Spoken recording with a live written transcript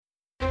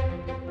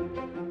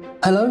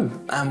Hello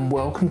and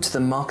welcome to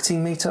the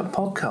Marketing Meetup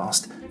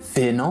podcast.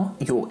 Fear not,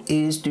 your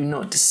ears do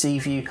not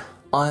deceive you.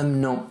 I am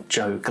not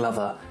Joe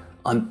Glover.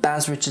 I'm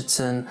Baz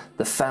Richardson,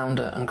 the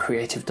founder and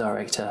creative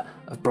director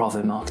of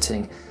Bravo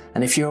Marketing.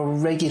 And if you're a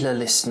regular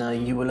listener,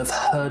 you will have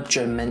heard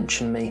Joe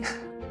mention me,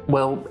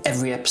 well,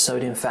 every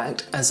episode in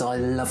fact, as I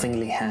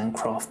lovingly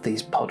handcraft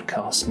these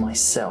podcasts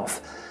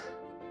myself.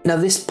 Now,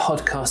 this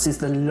podcast is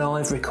the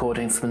live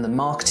recording from the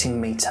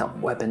Marketing Meetup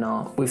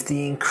webinar with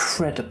the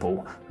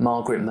incredible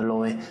Margaret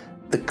Molloy,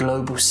 the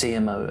global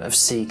CMO of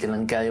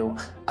Siegel+Gale,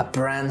 a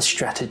brand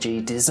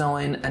strategy,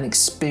 design and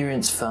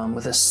experience firm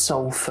with a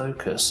sole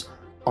focus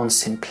on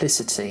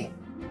simplicity.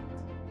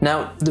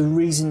 Now, the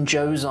reason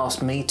Joe's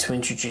asked me to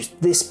introduce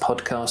this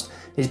podcast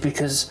is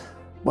because,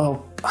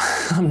 well,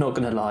 I'm not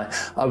going to lie,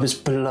 I was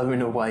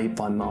blown away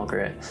by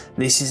Margaret.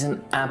 This is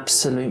an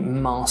absolute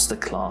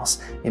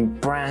masterclass in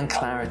brand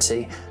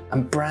clarity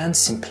and brand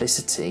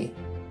simplicity.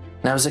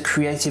 Now, as a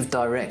creative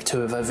director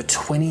with over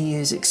 20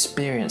 years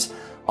experience,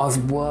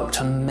 I've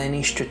worked on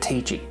many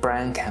strategic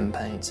brand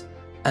campaigns,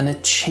 and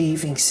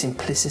achieving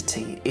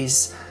simplicity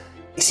is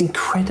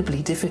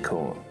incredibly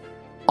difficult.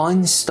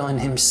 Einstein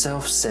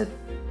himself said,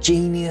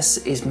 "Genius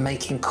is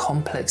making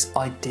complex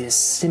ideas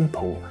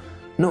simple,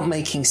 not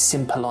making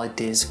simple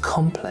ideas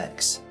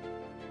complex."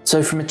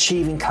 So from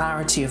achieving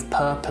clarity of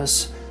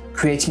purpose,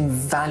 creating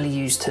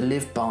values to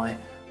live by,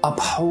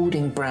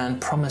 upholding brand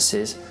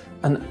promises,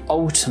 and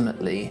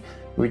ultimately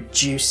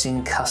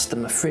reducing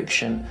customer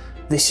friction,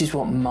 this is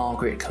what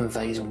Margaret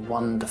conveys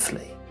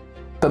wonderfully.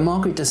 But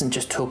Margaret doesn't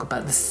just talk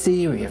about the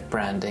theory of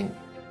branding.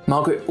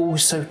 Margaret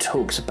also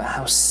talks about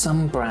how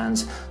some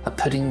brands are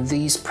putting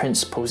these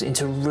principles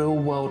into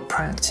real-world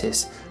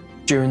practice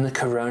during the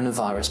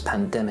coronavirus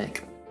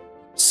pandemic.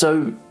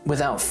 So,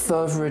 without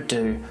further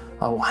ado,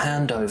 I will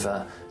hand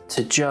over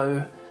to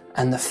Joe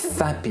and the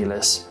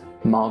fabulous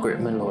Margaret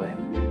Molloy.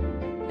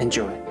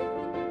 Enjoy.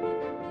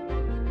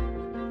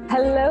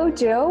 Hello,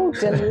 Joe.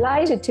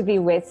 Delighted to be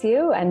with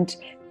you, and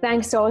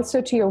thanks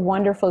also to your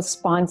wonderful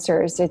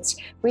sponsors. It's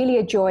really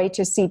a joy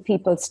to see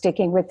people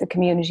sticking with the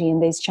community in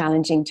these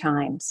challenging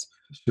times.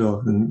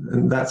 Sure,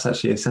 and that's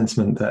actually a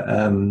sentiment that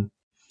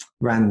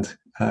Rand,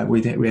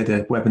 we had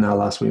a webinar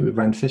last week with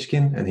Rand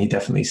Fishkin, and he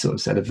definitely sort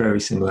of said a very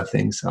similar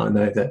thing. So I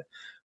know that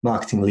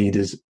marketing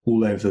leaders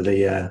all over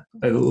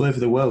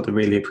the world are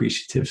really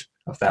appreciative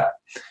of that.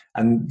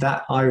 And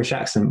that Irish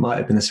accent might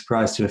have been a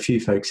surprise to a few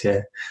folks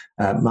here.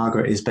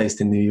 Margaret is based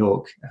in New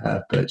York,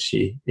 but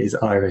she is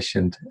Irish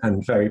and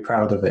very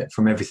proud of it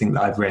from everything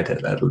that I've read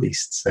at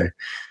least. So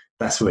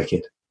that's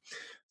wicked.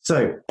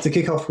 So to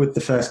kick off with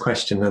the first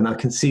question, and I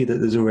can see that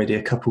there's already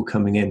a couple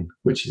coming in,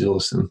 which is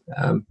awesome.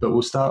 But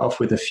we'll start off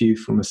with a few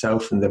for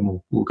myself and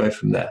then we'll go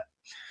from there.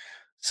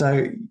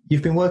 So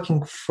you've been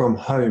working from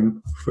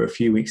home for a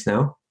few weeks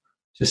now.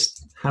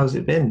 Just how's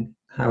it been?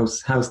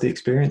 How's the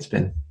experience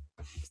been?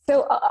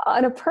 So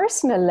on a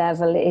personal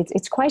level,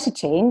 it's quite a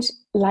change.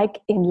 Like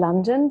in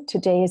London,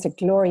 today is a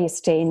glorious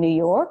day in New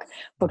York,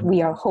 but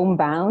we are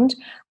homebound.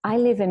 I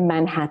live in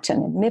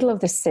Manhattan, in the middle of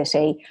the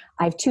city.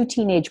 I have 2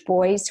 teenage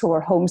boys who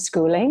are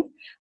homeschooling,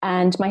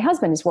 and my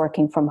husband is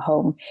working from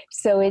home.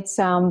 So it's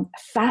a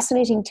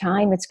fascinating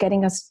time. It's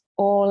getting us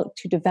all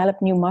to develop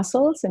new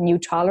muscles and new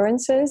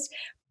tolerances,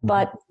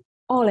 but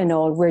all in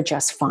all, we're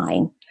just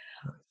fine.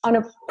 On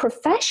a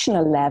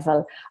professional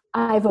level,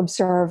 I've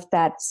observed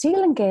that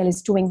Siegel+Gale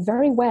is doing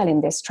very well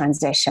in this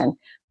transition.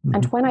 Mm-hmm.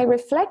 And when I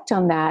reflect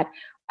on that,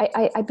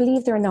 I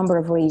believe there are a number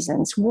of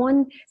reasons.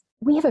 One,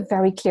 we have a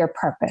very clear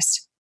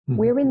purpose. Mm-hmm.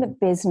 We're in the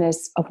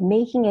business of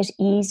making it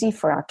easy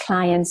for our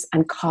clients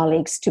and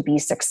colleagues to be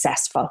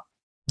successful.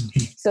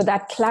 So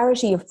that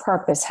clarity of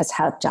purpose has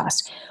helped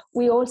us.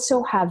 We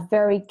also have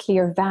very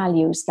clear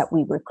values that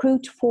we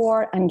recruit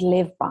for and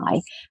live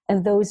by.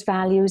 And those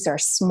values are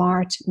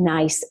smart,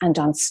 nice, and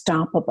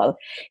unstoppable.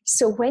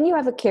 So when you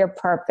have a clear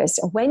purpose,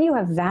 or when you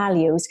have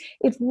values,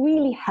 it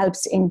really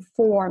helps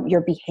inform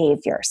your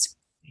behaviors.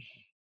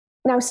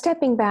 Now,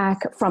 stepping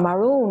back from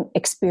our own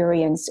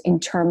experience in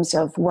terms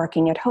of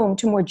working at home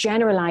to more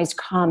generalized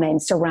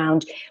comments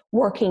around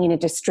working in a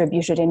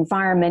distributed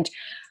environment,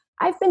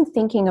 I've been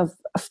thinking of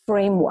a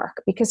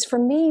framework, because for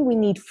me, we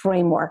need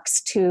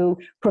frameworks to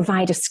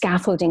provide a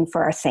scaffolding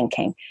for our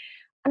thinking.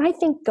 And I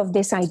think of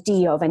this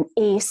idea of an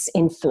ACE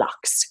in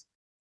flux: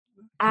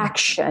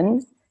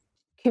 action,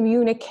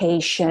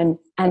 communication,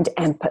 and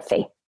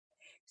empathy.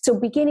 So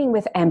beginning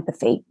with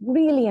empathy,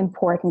 really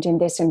important in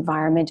this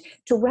environment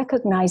to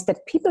recognize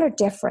that people are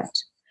different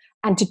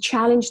and to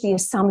challenge the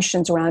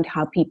assumptions around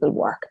how people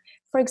work.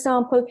 For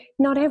example,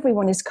 not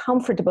everyone is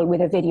comfortable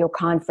with a video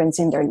conference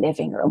in their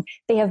living room.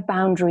 They have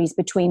boundaries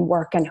between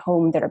work and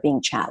home that are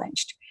being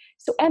challenged.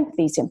 So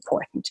empathy is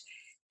important.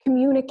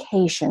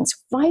 Communications,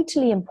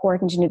 vitally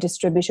important in a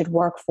distributed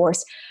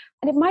workforce.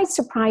 And it might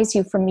surprise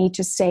you for me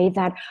to say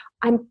that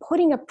I'm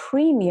putting a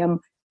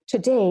premium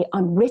today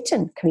on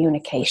written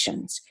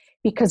communications,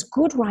 because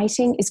good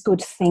writing is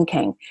good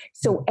thinking.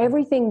 So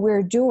everything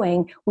we're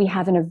doing, we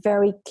have in a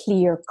very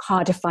clear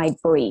codified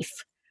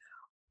brief.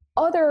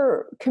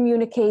 Other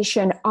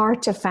communication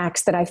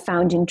artifacts that I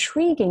found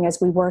intriguing as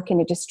we work in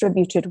a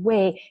distributed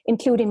way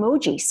include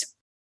emojis.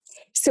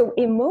 So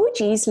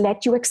emojis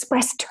let you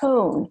express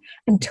tone,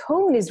 and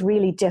tone is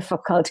really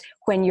difficult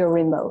when you're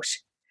remote.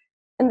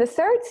 And the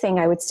third thing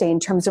I would say in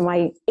terms of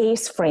my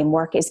ACE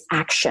framework is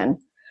action.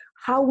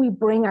 How we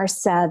bring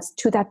ourselves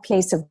to that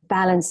place of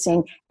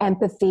balancing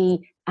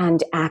empathy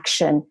and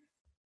action.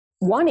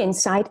 One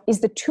insight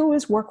is the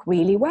tools work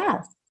really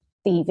well.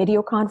 The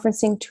video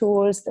conferencing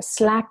tools, the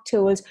Slack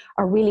tools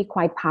are really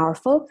quite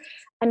powerful.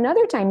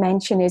 Another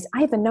dimension is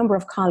I have a number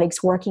of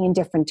colleagues working in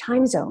different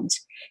time zones.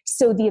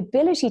 So the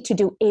ability to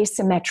do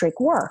asymmetric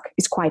work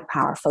is quite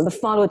powerful, the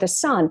follow the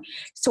sun.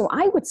 So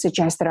I would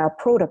suggest that our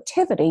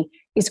productivity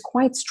is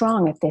quite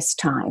strong at this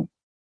time.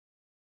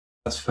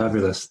 That's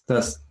fabulous.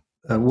 That's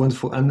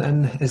wonderful.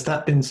 And has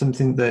that been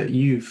something that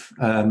you've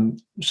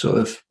sort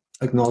of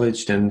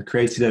acknowledged and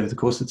created over the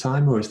course of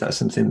time, or is that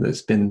something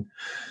that's been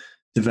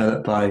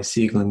developed by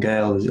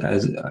Siegel+Gale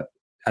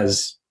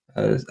as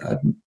a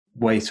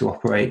way to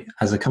operate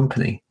as a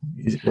company?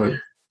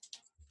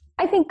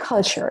 I think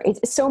culture.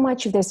 So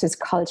much of this is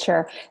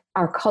culture.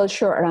 Our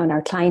culture around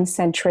our client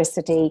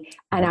centricity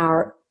and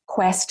our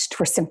quest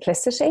for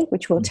simplicity,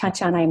 which we'll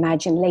touch on, I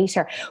imagine,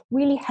 later,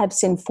 really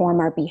helps inform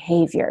our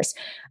behaviors.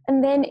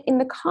 And then in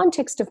the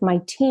context of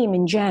my team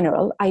in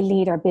general, I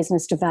lead our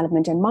business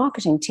development and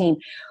marketing team.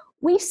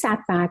 We sat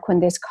back when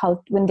this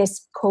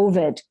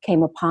COVID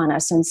came upon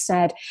us and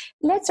said,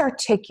 let's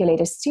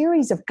articulate a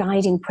series of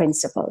guiding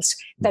principles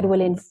that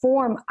will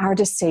inform our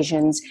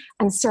decisions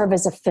and serve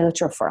as a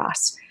filter for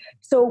us.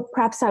 So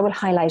perhaps I will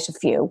highlight a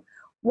few.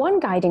 One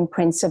guiding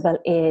principle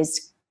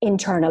is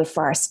internal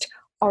first,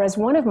 or as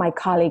one of my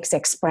colleagues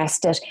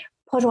expressed it,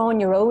 put on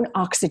your own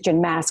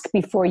oxygen mask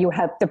before you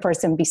help the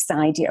person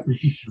beside you.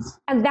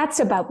 And that's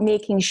about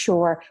making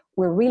sure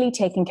we're really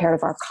taking care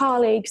of our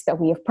colleagues, that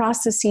we have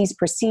processes,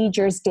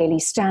 procedures, daily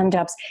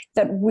stand-ups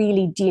that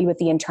really deal with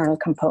the internal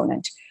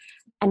component.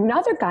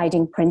 Another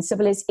guiding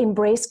principle is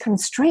embrace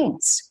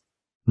constraints.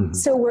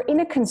 So we're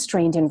in a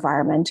constrained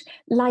environment.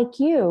 Like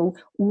you,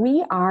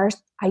 we are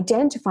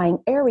identifying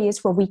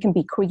areas where we can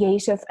be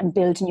creative and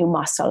build new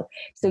muscle.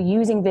 So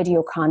using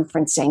video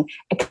conferencing,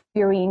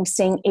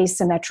 experiencing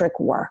asymmetric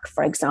work,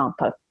 for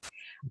example.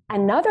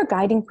 Another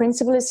guiding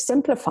principle is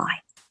simplify.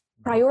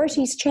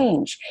 Priorities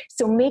change.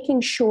 So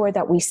making sure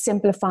that we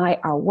simplify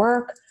our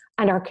work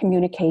and our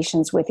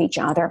communications with each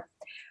other.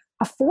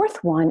 A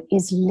fourth one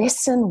is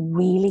listen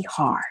really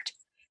hard.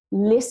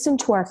 Listen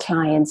to our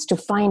clients to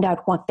find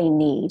out what they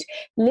need.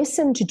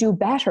 Listen to do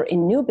better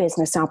in new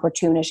business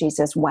opportunities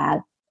as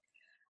well.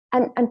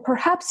 And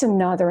perhaps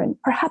another, and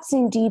perhaps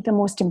indeed the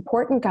most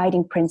important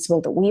guiding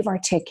principle that we've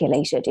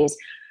articulated is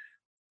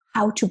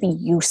how to be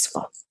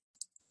useful.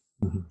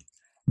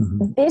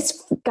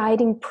 This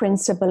guiding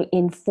principle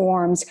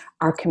informs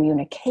our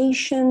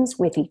communications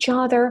with each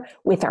other,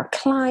 with our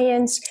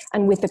clients,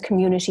 and with the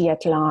community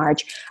at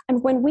large.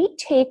 And when we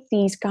take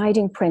these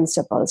guiding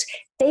principles,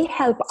 they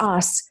help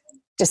us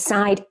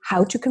decide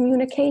how to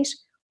communicate,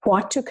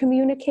 what to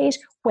communicate,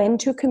 when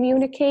to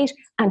communicate,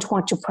 and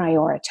what to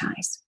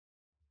prioritize.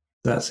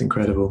 That's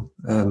incredible.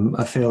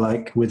 I feel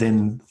like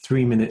within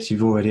 3 minutes,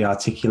 you've already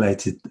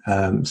articulated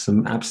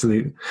some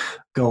absolute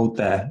gold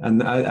there.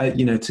 And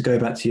to go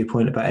back to your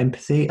point about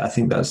empathy, I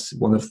think that's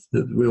one of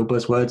the real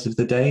buzzwords of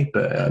the day,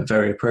 but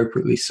very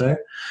appropriately so.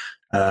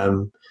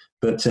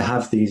 But to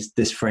have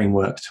this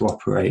framework to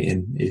operate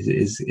in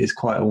is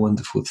quite a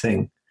wonderful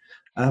thing.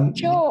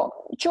 Joe,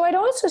 I'd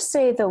also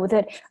say though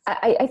that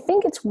I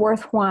think it's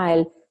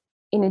worthwhile,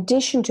 in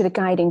addition to the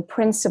guiding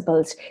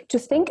principles, to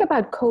think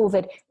about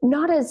COVID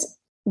not as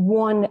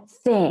one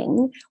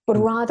thing, but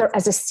rather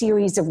as a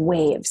series of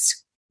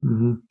waves.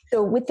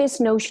 So with this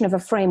notion of a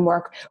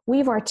framework,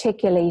 we've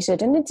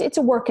articulated, and it's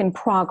a work in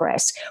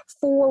progress,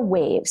 4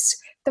 waves.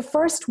 The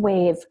first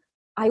wave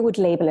I would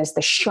label as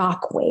the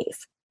shock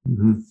wave.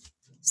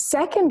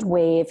 Second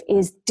wave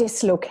is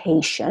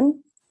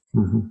dislocation.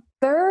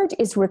 Third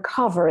is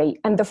recovery,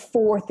 and the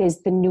fourth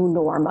is the new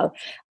normal.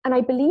 And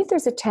I believe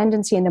there's a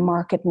tendency in the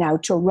market now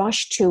to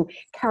rush to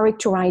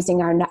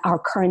characterizing our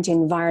current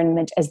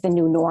environment as the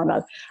new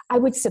normal. I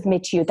would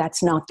submit to you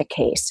that's not the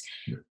case.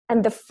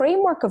 And the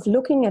framework of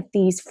looking at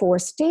these 4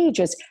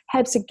 stages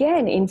helps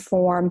again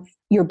inform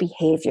your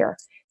behavior.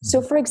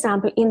 So for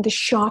example, in the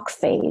shock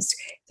phase,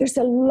 there's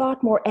a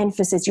lot more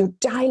emphasis. You're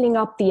dialing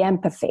up the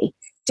empathy,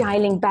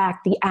 dialing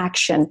back the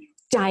action,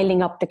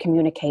 dialing up the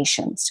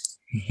communications.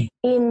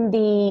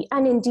 Indeed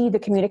the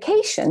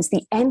communications,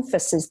 the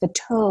emphasis, the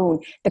tone,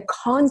 the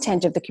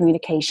content of the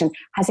communication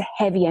has a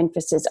heavy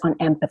emphasis on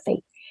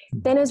empathy.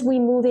 Then as we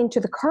move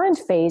into the current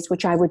phase,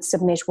 which I would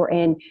submit we're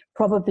in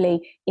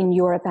probably in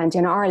Europe and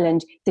in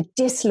Ireland, the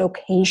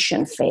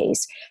dislocation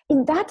phase.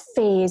 In that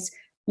phase,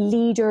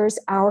 leaders,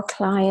 our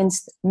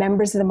clients,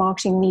 members of the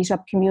marketing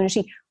meetup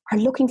community are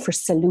looking for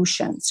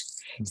solutions.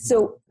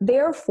 So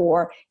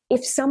therefore,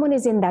 if someone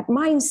is in that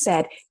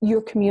mindset,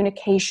 your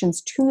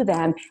communications to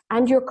them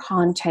and your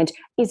content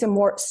is a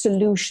more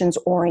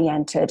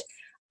solutions-oriented.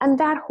 And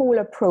that whole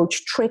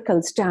approach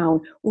trickles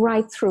down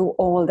right through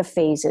all the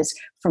phases,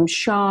 from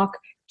shock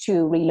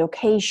to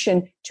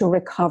relocation to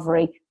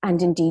recovery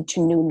and indeed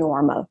to new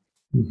normal.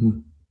 Mm-hmm.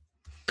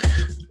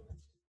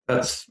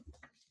 That's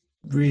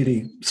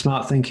really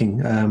smart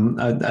thinking.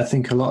 I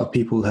think a lot of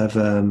people have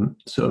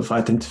sort of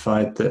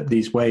identified that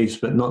these waves,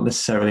 but not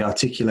necessarily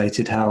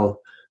articulated how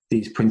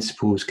these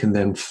principles can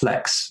then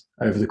flex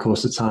over the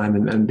course of time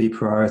and be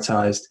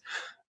prioritized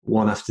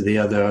one after the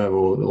other,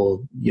 or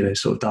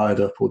sort of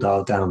dialed up or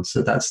dialed down.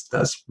 So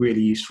that's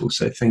really useful.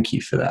 So thank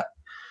you for that.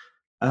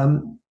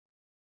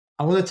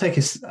 I want to take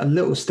a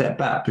little step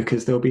back,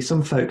 because there'll be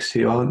some folks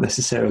who aren't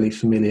necessarily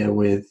familiar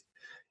with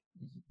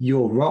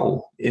your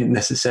role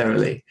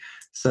necessarily.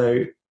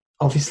 So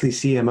obviously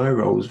CMO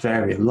roles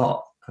vary a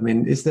lot. I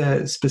mean, is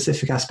there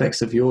specific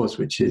aspects of yours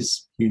which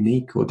is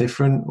unique or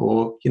different,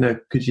 or,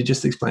 could you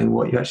just explain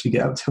what you actually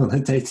get up to on a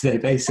day-to-day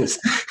basis?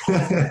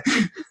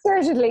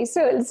 Certainly.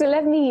 So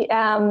let me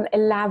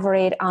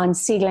elaborate on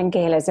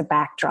Siegel+Gale as a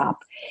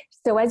backdrop.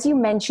 So as you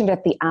mentioned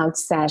at the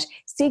outset,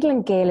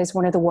 Siegel+Gale is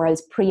one of the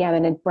world's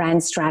preeminent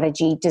brand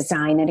strategy,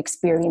 design, and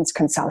experience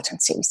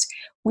consultancies.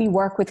 We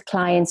work with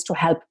clients to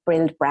help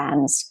build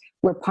brands.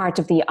 We're part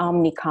of the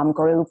Omnicom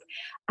group,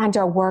 and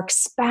our work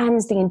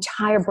spans the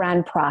entire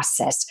brand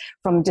process,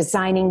 from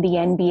designing the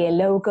NBA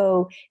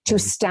logo to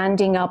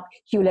standing up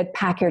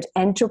Hewlett-Packard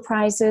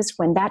Enterprises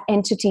when that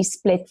entity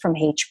split from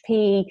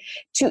HP,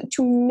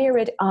 to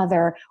myriad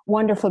other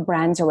wonderful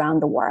brands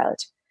around the world.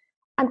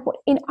 And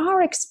in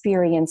our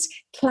experience,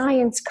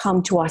 clients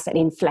come to us at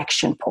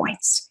inflection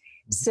points.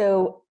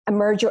 So a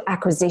merger,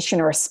 acquisition,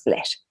 or a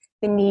split,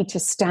 the need to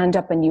stand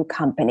up a new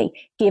company,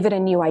 give it a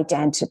new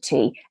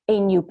identity, a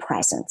new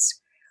presence.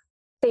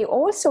 They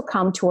also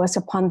come to us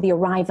upon the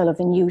arrival of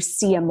a new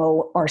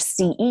CMO or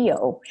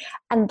CEO,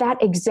 and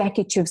that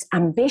executive's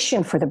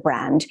ambition for the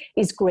brand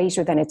is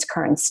greater than its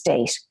current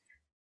state.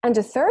 And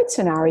a third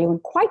scenario,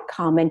 and quite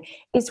common,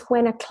 is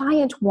when a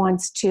client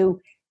wants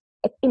to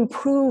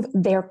improve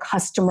their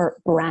customer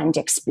brand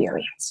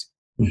experience.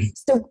 Mm-hmm.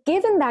 So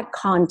given that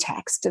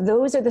context,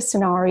 those are the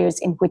scenarios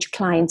in which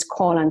clients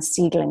call on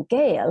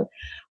Siegel+Gale.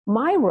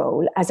 My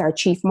role as our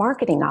Chief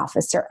Marketing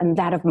Officer and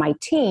that of my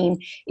team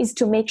is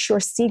to make sure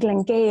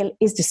Siegel+Gale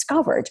is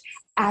discovered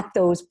at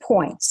those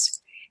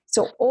points.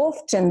 So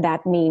often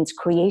that means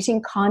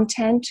creating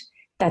content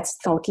that's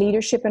thought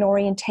leadership and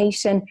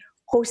orientation,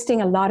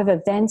 hosting a lot of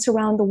events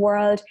around the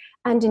world,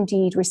 and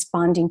indeed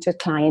responding to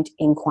client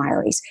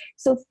inquiries.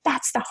 So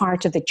that's the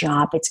heart of the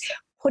job. It's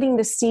putting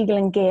the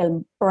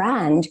Siegel+Gale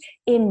brand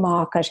in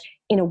market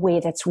in a way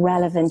that's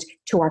relevant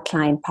to our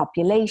client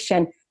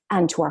population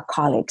and to our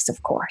colleagues,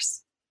 of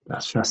course.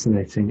 That's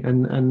fascinating.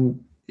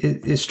 And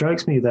it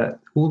strikes me that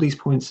all these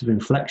points of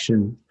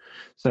inflection,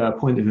 so a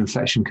point of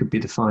inflection could be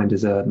defined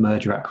as a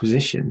merger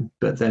acquisition,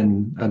 but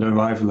then an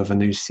arrival of a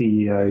new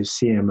CEO,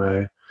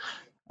 CMO,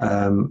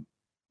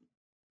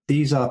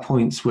 these are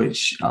points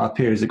which are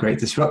periods of great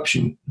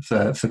disruption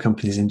for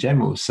companies in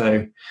general.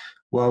 So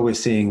while we're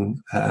seeing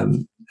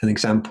an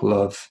example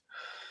of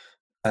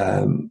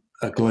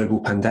a global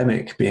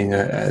pandemic being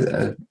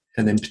an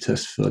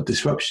impetus for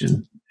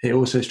disruption, it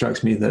also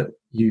strikes me that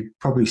you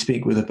probably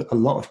speak with a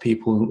lot of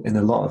people in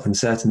a lot of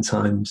uncertain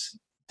times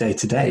day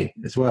to day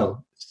as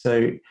well.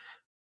 So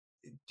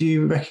do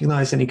you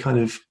recognize any kind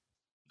of,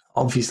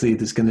 obviously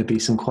there's going to be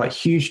some quite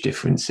huge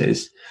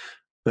differences,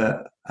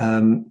 but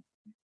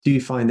do you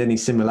find any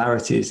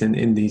similarities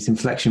in these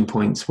inflection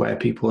points where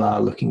people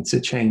are looking to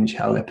change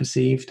how they're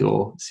perceived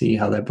or see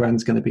how their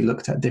brand's going to be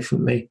looked at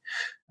differently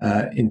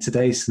in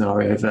today's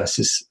scenario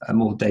versus a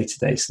more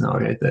day-to-day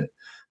scenario that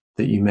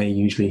you may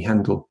usually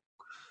handle?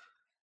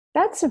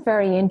 That's a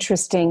very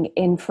interesting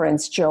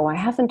inference, Joe. I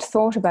haven't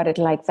thought about it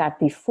like that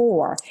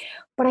before.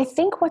 But I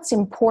think what's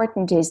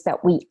important is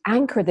that we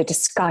anchor the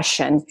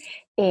discussion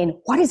in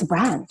what is a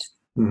brand?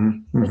 Mm-hmm,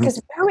 mm-hmm.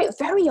 Because very,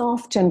 very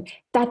often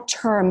that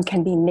term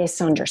can be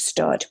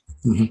misunderstood.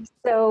 Mm-hmm.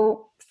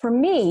 So for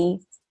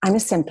me, I'm a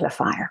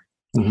simplifier.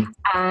 Mm-hmm.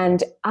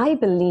 And I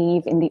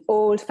believe in the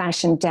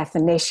old-fashioned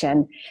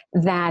definition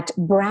that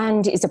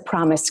brand is a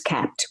promise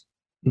kept.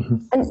 Mm-hmm.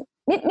 And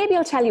maybe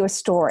I'll tell you a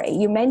story.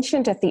 You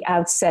mentioned at the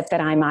outset that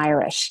I'm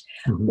Irish.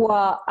 Mm-hmm.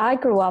 Well, I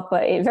grew up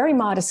very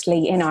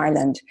modestly in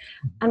Ireland.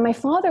 And my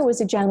father was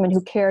a gentleman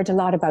who cared a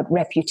lot about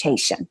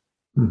reputation.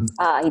 Mm-hmm.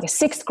 He had a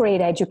 6th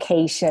grade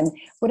education,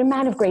 but a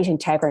man of great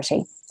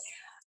integrity.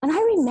 And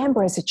I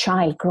remember as a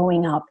child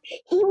growing up,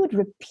 he would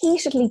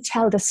repeatedly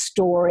tell the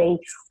story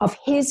of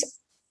his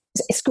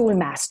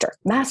schoolmaster,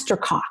 Master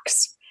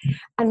Cox.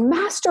 And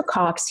Master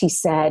Cox, he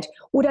said,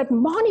 would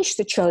admonish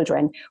the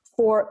children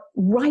for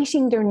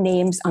writing their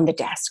names on the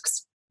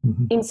desks.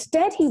 Mm-hmm.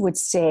 Instead, he would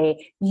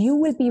say, you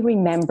will be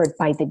remembered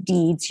by the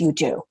deeds you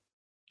do.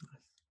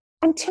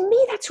 And to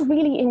me, that's a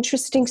really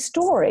interesting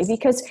story,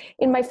 because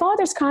in my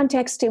father's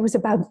context, it was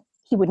about,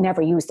 he would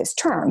never use this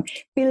term,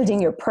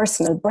 building your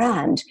personal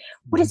brand.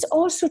 But it's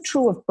also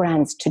true of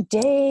brands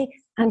today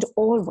and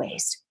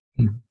always.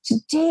 Mm-hmm.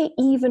 Today,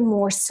 even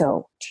more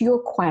so, to your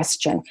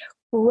question,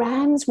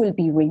 brands will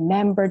be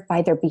remembered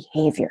by their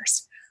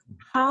behaviors.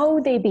 How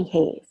they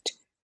behaved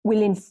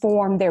will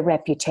inform their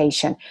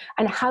reputation,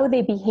 and how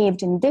they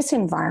behaved in this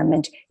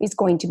environment is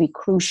going to be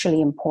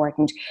crucially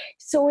important.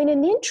 So in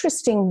an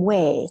interesting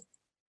way,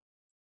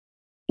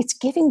 it's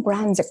giving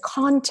brands a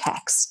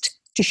context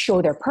to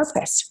show their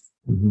purpose.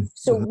 Mm-hmm.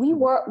 So we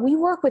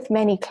work with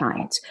many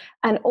clients,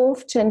 and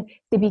often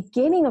the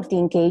beginning of the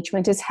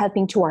engagement is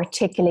helping to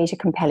articulate a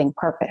compelling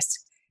purpose.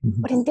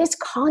 Mm-hmm. But in this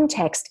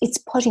context, it's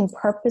putting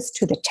purpose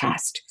to the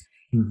test.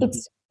 Mm-hmm.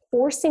 It's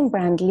forcing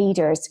brand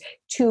leaders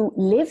to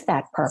live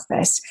that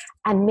purpose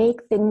and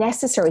make the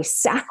necessary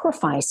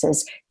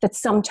sacrifices that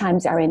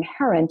sometimes are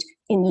inherent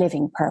in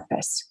living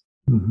purpose.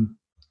 Mm-hmm.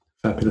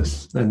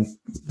 Fabulous. And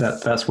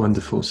that's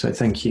wonderful. So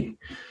thank you.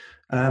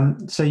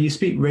 So you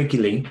speak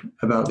regularly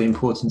about the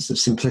importance of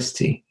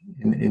simplicity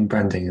in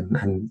branding,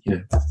 and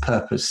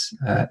purpose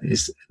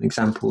is an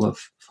example of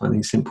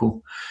finding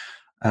simple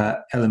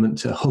element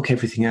to hook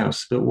everything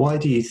else. But why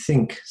do you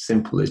think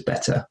simple is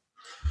better?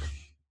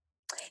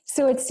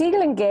 So at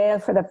Siegel+Gale,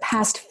 for the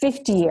past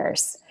 50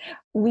 years,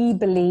 we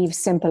believe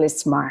simple is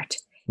smart.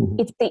 Mm-hmm.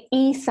 It's the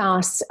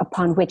ethos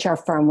upon which our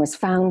firm was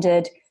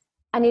founded.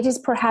 And it is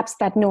perhaps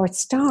that North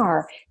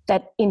Star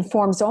that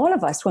informs all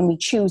of us when we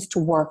choose to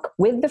work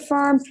with the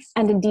firm.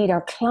 And indeed,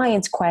 our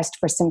clients' quest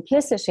for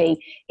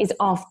simplicity is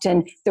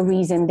often the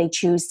reason they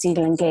choose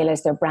Siegel+Gale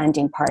as their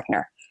branding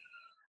partner.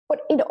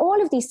 But in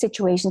all of these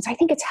situations, I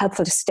think it's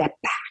helpful to step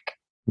back,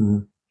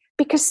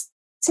 because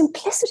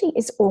simplicity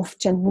is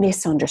often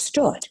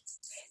misunderstood.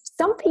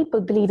 Some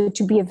people believe it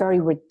to be a very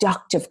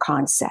reductive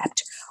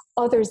concept.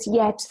 Others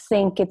yet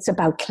think it's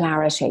about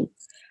clarity.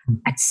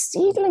 At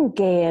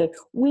Siegel+Gale,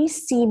 we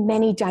see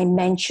many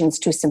dimensions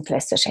to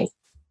simplicity.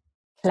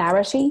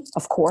 Clarity,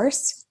 of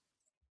course,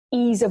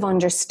 ease of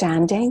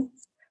understanding,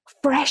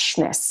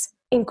 freshness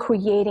in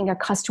creating a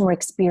customer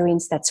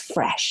experience that's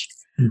fresh,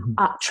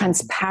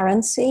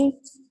 transparency,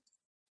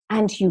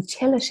 and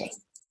utility,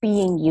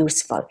 being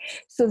useful.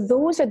 So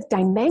those are the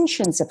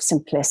dimensions of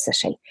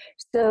simplicity.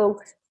 So,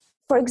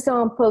 for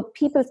example,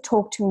 people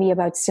talk to me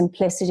about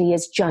simplicity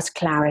as just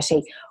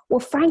clarity. Well,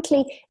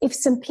 frankly, if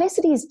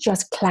simplicity is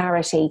just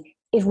clarity,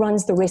 it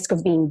runs the risk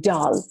of being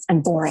dull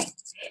and boring.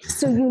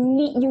 So you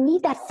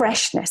need that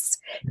freshness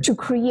to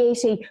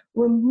create a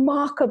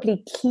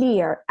remarkably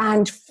clear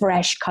and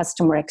fresh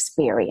customer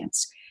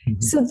experience.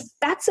 Mm-hmm. So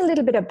that's a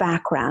little bit of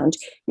background.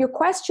 Your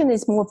question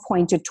is more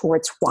pointed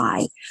towards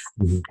why.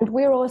 Mm-hmm. And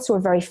we're also a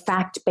very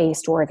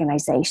fact-based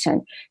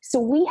organization. So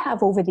we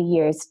have over the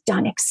years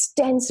done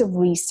extensive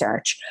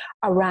research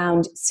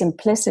around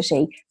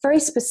simplicity, very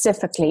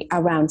specifically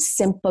around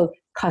simple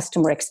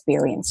customer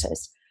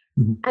experiences.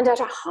 Mm-hmm. And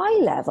at a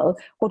high level,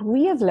 what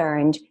we have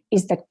learned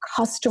is that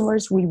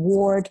customers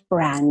reward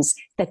brands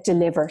that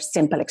deliver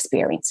simple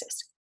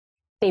experiences.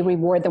 They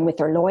reward them with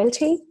their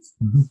loyalty.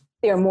 Mm-hmm.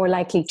 They're more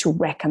likely to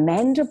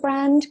recommend a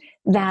brand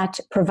that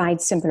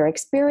provides simpler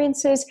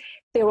experiences.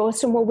 They're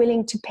also more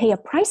willing to pay a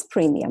price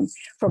premium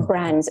for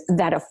brands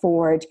that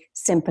afford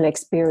simple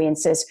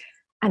experiences.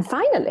 And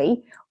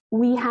finally,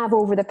 we have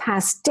over the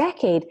past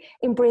decade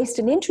embraced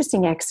an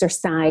interesting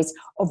exercise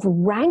of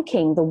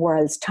ranking the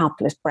world's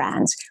topless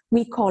brands.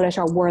 We call it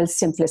our World's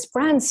Simplest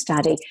Brand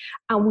Study.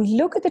 And we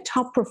look at the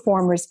top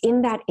performers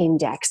in that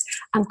index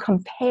and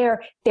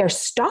compare their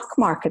stock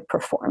market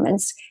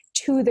performance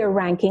to their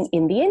ranking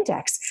in the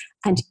index.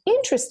 And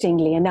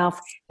interestingly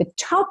enough, the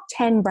top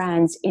 10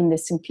 brands in the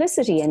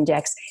Simplicity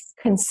Index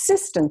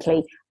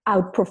consistently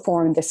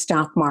outperform the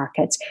stock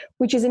markets,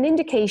 which is an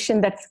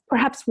indication that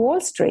perhaps Wall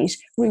Street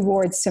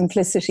rewards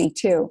simplicity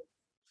too.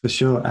 For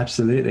sure,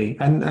 absolutely.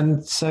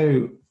 And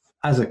so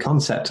as a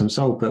concept, I'm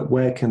sold, but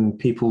where can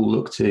people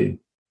look to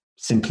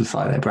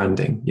simplify their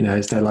branding?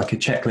 Is there like a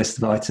checklist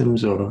of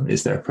items, or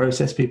is there a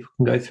process people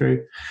can go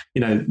through?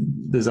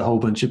 There's a whole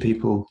bunch of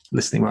people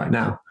listening right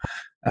now.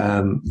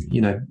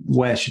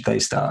 Where should they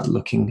start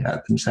looking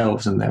at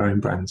themselves and their own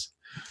brands?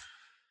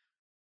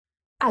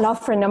 I'll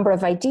offer a number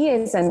of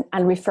ideas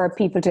and refer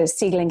people to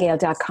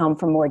siegelandgale.com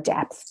for more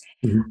depth.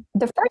 Mm-hmm.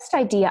 The first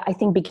idea, I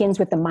think, begins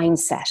with the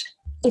mindset.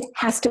 It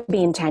has to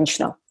be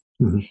intentional.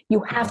 Mm-hmm.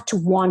 You have to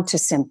want to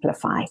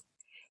simplify.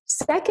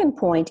 Second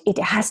point, it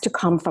has to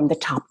come from the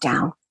top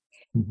down.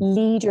 Mm-hmm.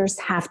 Leaders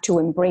have to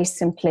embrace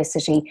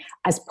simplicity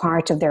as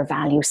part of their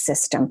value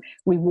system,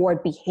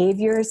 reward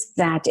behaviors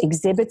that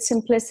exhibit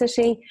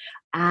simplicity,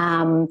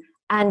 and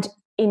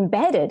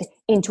embed it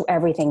into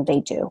everything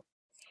they do.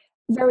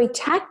 Very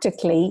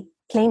tactically,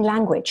 plain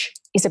language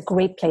is a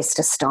great place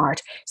to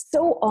start.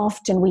 So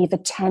often we have a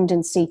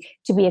tendency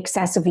to be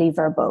excessively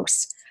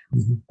verbose.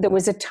 Mm-hmm. There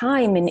was a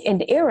time in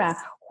the era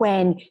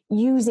when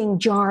using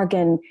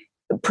jargon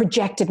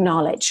projected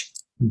knowledge.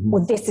 Mm-hmm.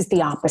 Well, this is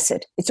the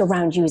opposite. It's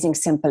around using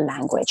simple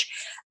language.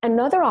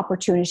 Another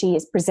opportunity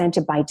is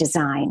presented by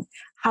design.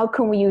 How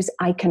can we use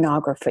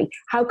iconography?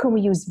 How can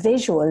we use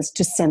visuals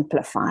to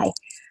simplify?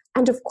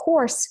 And of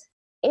course,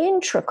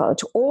 integral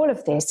to all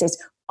of this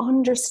is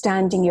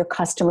understanding your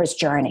customer's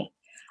journey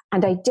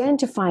and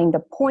identifying the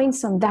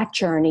points on that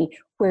journey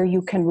where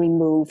you can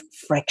remove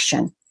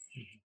friction.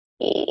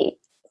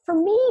 For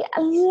For me,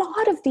 a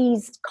lot of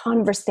these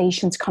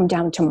conversations come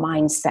down to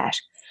mindset.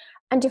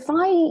 And if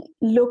I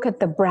look at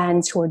the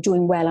brands who are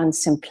doing well on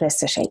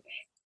simplicity,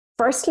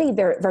 firstly,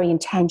 they're very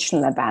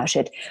intentional about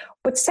it.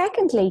 But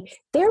secondly,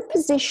 they're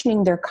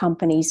positioning their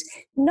companies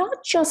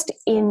not just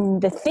in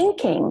the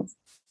thinking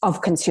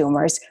of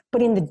consumers,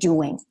 but in the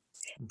doing.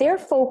 They're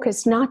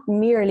focused not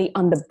merely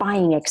on the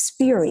buying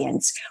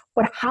experience,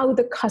 but how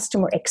the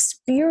customer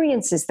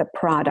experiences the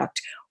product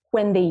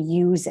when they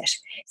use it.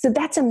 So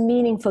that's a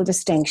meaningful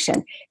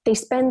distinction. They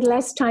spend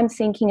less time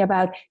thinking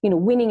about,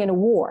 winning an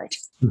award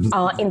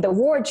in the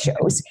award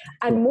shows,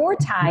 and more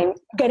time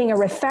getting a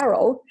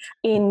referral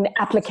in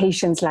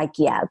applications like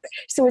Yelp.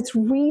 So it's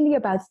really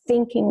about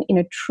thinking in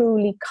a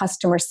truly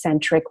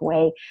customer-centric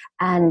way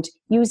and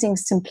using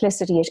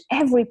simplicity at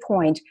every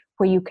point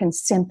where you can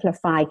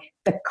simplify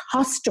the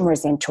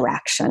customer's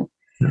interaction.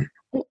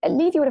 I'll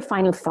leave you with a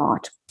final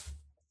thought.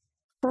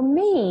 For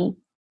me,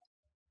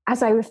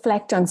 as I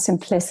reflect on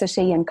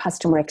simplicity and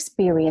customer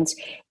experience,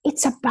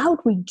 it's about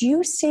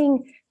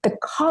reducing the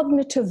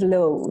cognitive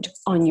load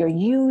on your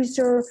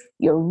user,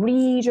 your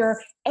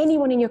reader,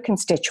 anyone in your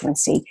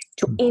constituency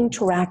to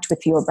interact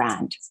with your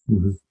brand.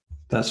 Mm-hmm.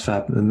 That's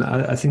fab. And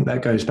I think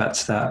that goes back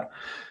to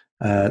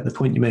that, the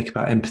point you make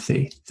about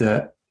empathy,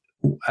 that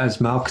as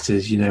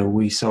marketers,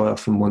 we so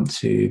often want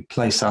to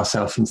place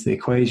ourselves into the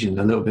equation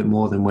a little bit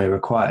more than we're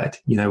required.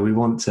 We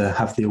want to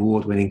have the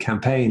award-winning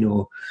campaign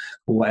or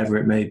whatever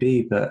it may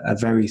be, but a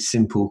very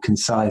simple,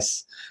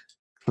 concise,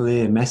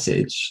 clear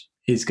message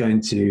is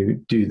going to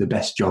do the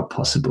best job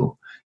possible.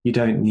 You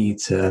don't need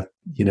to,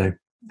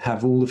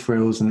 have all the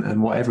frills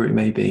and whatever it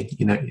may be.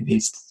 It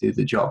needs to do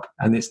the job.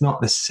 And it's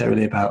not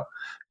necessarily about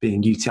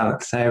being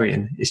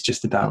utilitarian. It's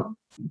just about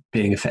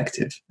being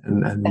effective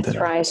and that's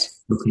right.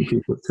 Looking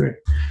people through.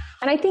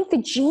 And I think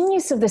the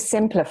genius of the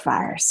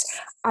simplifiers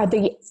are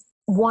the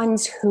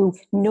ones who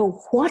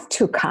know what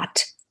to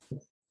cut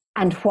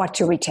and what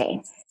to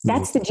retain.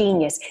 That's the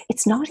genius.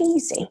 It's not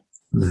easy,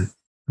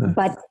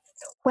 but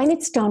when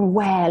it's done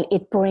well,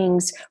 it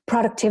brings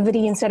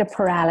productivity instead of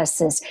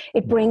paralysis.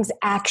 It brings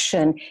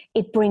action.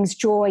 It brings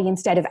joy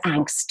instead of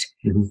angst.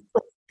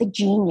 But the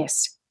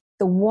genius,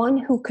 the one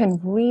who can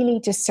really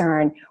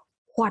discern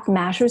what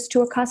matters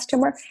to a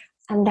customer,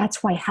 and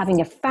that's why having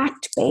a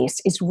fact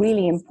base is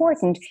really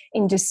important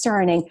in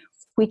discerning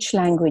which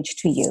language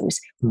to use,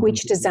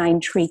 which design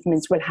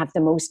treatments will have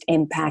the most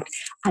impact,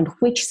 and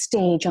which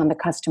stage on the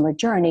customer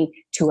journey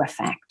to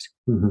affect.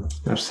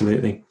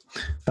 Absolutely.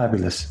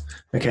 Fabulous.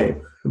 Okay,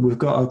 we've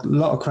got a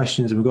lot of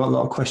questions, and we've got a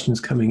lot of questions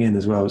coming in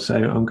as well. So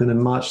I'm going to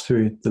march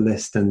through the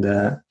list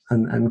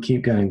and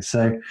keep going.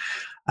 So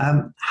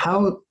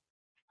how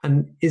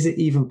and is it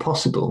even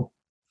possible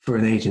for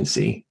an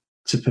agency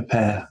to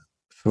prepare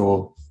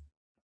for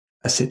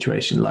a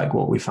situation like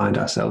what we find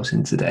ourselves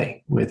in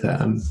today with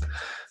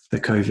the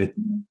COVID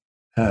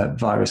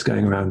virus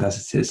going around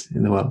as it is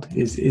in the world?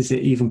 Is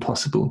it even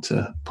possible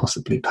to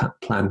possibly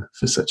plan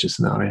for such a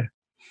scenario?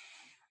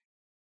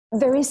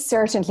 There is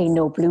certainly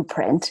no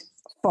blueprint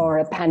for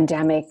a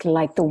pandemic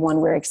like the one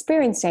we're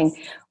experiencing.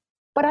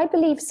 But I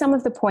believe some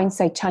of the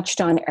points I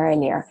touched on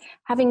earlier,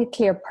 having a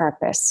clear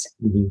purpose,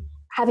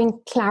 having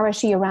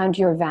clarity around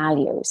your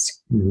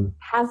values,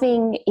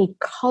 having a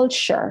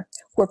culture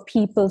where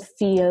people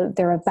feel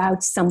they're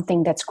about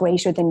something that's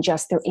greater than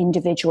just their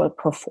individual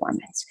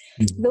performance.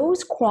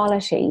 Those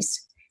qualities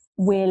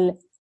will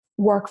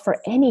work for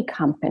any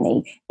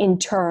company in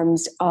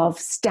terms of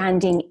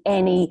standing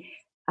any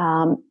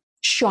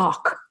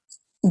shock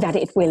that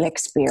it will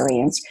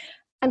experience.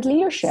 And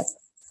leadership,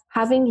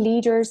 having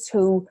leaders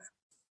who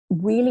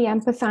really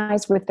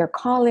empathize with their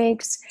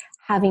colleagues,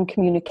 having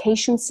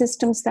communication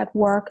systems that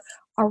work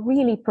are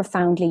really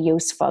profoundly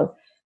useful.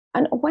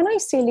 And when I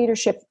say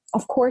leadership,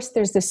 of course,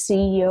 there's the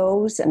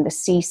CEOs and the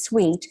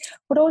C-suite,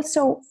 but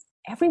also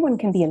everyone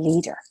can be a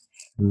leader.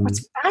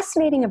 What's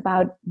fascinating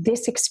about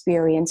this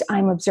experience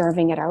I'm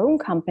observing at our own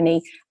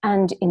company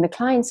and in the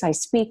clients I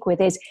speak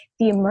with is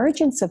the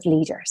emergence of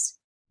leaders,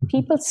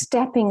 people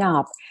stepping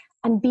up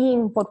and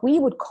being what we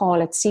would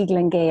call at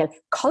Siegel+Gale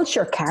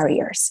culture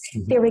carriers.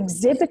 They're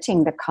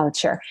exhibiting the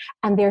culture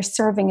and they're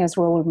serving as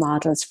role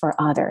models for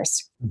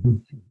others.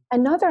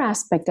 Another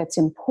aspect that's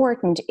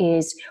important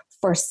is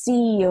for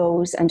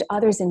CEOs and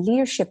others in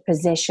leadership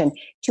position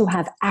to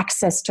have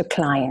access to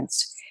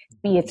clients,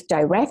 be it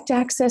direct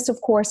access,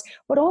 of course,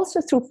 but also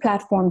through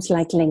platforms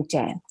like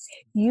LinkedIn.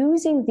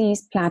 Using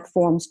these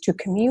platforms to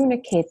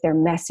communicate their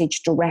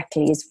message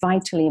directly is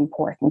vitally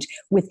important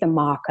with the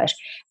market.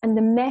 And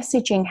the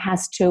messaging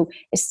has to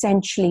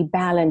essentially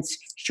balance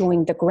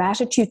showing the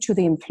gratitude to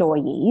the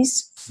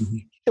employees,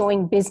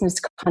 showing business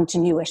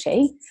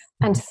continuity,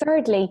 and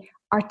thirdly,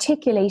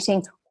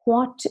 articulating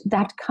what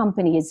that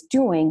company is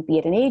doing, be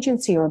it an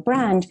agency or a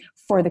brand,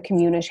 for the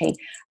community.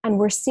 And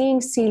we're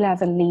seeing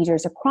C-level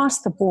leaders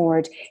across the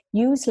board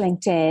use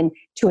LinkedIn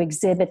to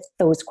exhibit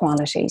those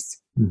qualities.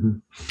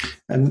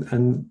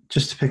 And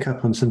just to pick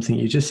up on something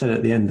you just said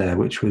at the end there,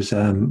 which was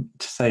to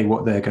say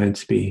what they're going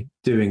to be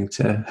doing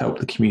to help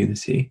the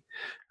community.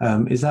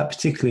 Is that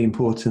particularly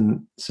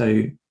important?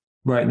 So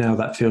right now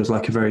that feels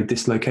like a very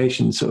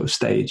dislocation sort of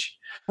stage,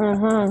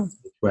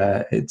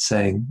 where it's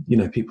saying,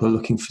 people are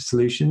looking for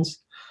solutions.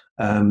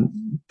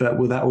 But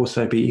will that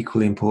also be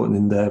equally important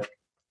in the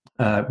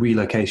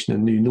relocation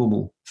and new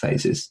normal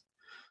phases?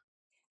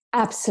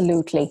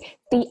 Absolutely.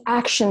 The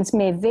actions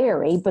may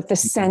vary, but the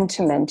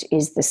sentiment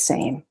is the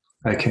same.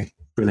 Okay,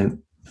 brilliant.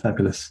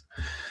 Fabulous.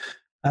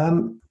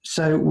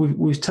 So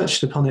we've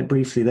touched upon it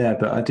briefly there,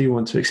 but I do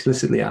want to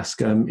explicitly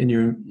ask, in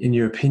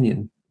your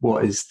opinion,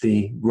 what is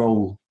the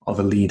role of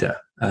a leader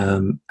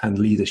and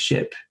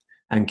leadership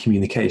and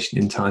communication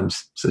in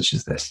times such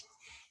as this?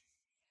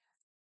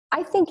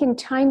 I think in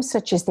times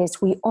such as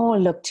this, we all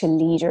look to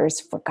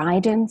leaders for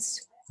guidance.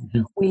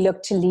 Mm-hmm. We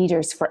look to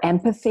leaders for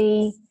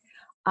empathy.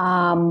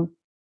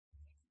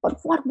 But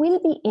what will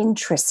be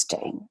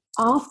interesting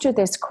after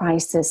this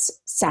crisis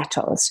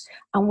settles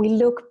and we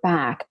look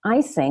back,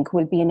 I think,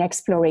 will be an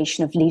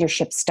exploration of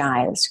leadership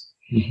styles.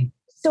 Mm-hmm.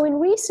 So in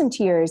recent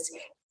years,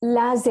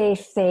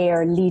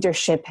 laissez-faire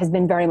leadership has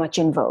been very much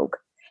in vogue.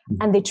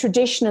 Mm-hmm. And the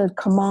traditional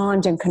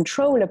command and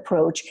control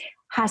approach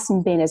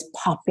hasn't been as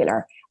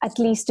popular, at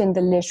least in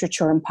the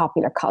literature and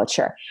popular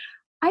culture.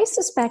 I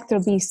suspect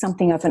there'll be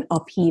something of an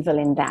upheaval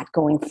in that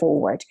going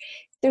forward.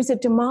 There's a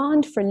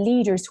demand for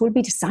leaders who will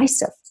be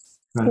decisive,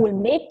 right, who will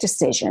make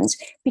decisions,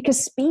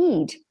 because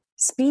speed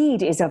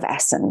is of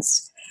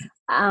essence.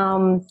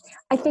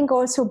 I think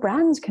also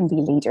brands can be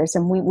leaders,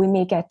 and we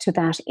may get to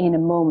that in a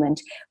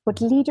moment, but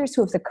leaders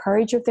who have the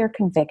courage of their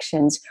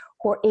convictions,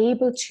 who are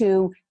able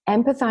to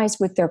empathize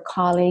with their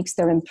colleagues,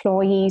 their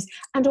employees,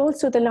 and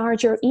also the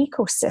larger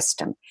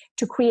ecosystem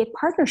to create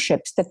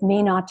partnerships that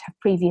may not have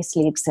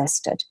previously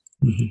existed.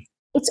 Mm-hmm.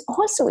 It's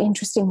also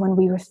interesting when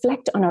we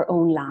reflect on our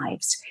own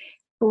lives.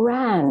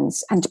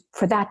 Brands, and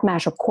for that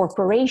matter,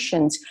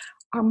 corporations,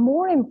 are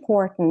more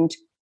important,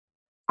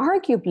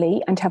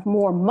 arguably, and have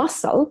more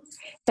muscle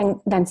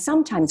than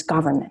sometimes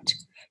government.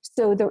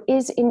 So there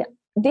is, in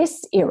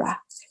this era,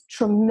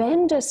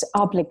 tremendous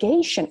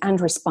obligation and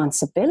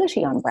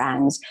responsibility on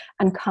brands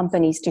and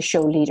companies to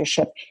show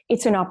leadership.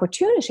 It's an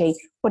opportunity,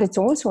 but it's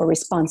also a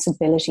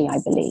responsibility, I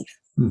believe.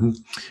 Mm-hmm.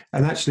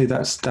 And actually,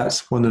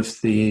 that's one of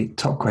the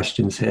top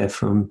questions here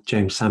from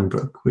James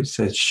Sambrook, which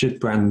says, should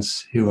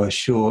brands who are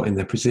sure in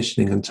their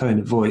positioning and tone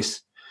of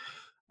voice,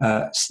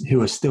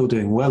 who are still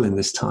doing well in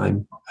this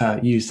time,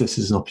 use this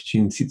as an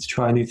opportunity to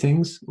try new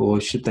things? Or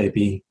should they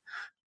be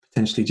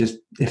potentially just,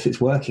 if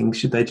it's working,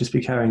 should they just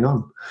be carrying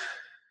on?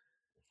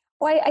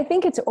 Well, I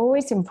think it's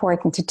always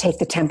important to take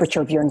the temperature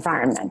of your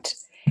environment.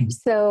 Mm-hmm.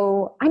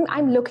 So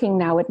I'm looking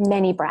now at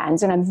many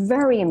brands, and I'm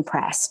very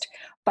impressed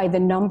by the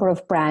number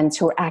of brands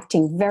who are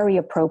acting very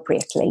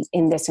appropriately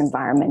in this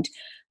environment.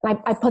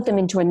 I put them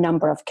into a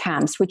number of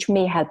camps, which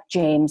may help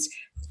James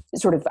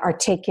sort of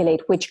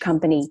articulate which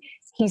company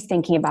he's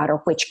thinking about or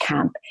which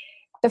camp.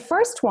 The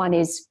first one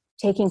is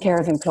taking care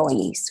of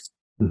employees.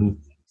 Mm-hmm.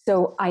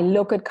 So I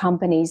look at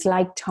companies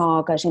like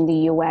Target in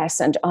the US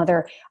and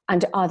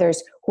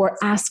others who are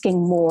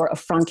asking more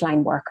of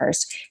frontline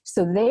workers.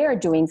 So they are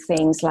doing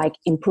things like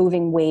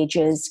improving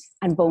wages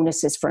and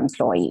bonuses for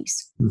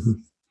employees. Mm-hmm.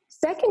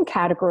 Second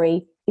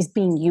category is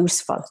being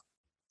useful.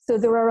 So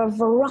there are a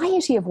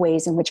variety of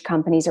ways in which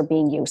companies are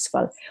being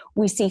useful.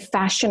 We see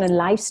fashion and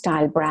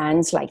lifestyle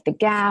brands like The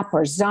Gap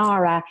or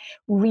Zara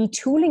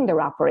retooling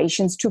their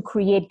operations to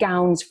create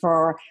gowns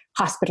for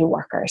hospital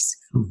workers.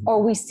 Mm-hmm.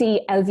 Or we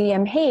see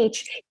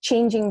LVMH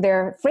changing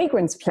their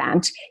fragrance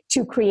plant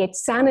to create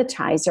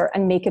sanitizer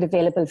and make it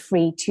available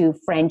free to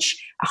French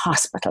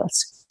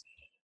hospitals.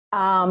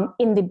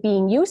 In the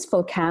being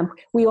useful camp,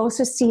 we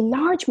also see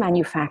large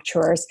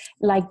manufacturers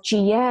like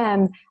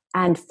GM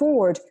and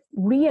Ford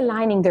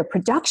realigning their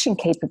production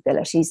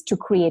capabilities to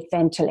create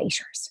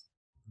ventilators.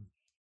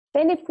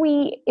 Then if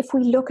we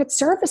look at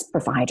service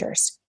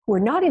providers who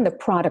are not in the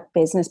product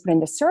business but in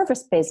the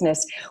service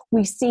business,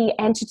 we see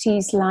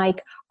entities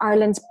like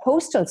Ireland's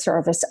Postal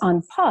Service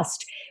An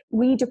Post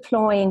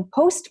redeploying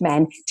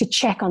postmen to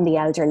check on the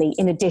elderly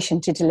in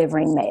addition to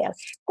delivering mail.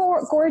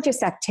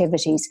 Gorgeous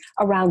activities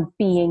around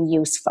being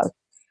useful.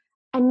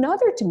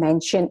 Another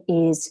dimension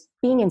is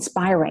being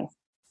inspiring.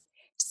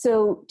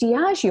 So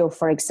Diageo,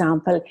 for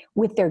example,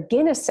 with their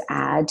Guinness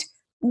ad,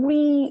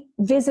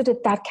 revisited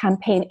that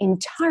campaign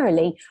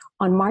entirely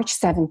on March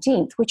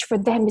 17th, which for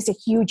them is a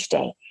huge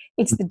day.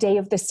 It's the day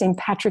of the St.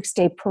 Patrick's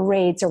Day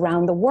parades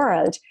around the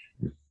world.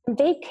 And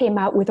they came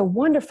out with a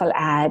wonderful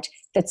ad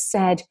that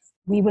said,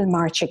 "We will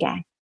march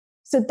again."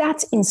 So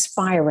that's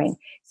inspiring.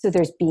 So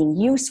there's being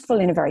useful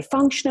in a very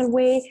functional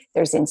way,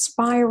 there's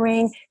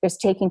inspiring, there's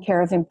taking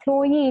care of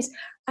employees,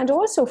 and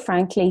also,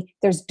 frankly,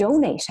 there's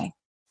donating.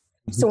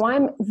 So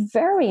I'm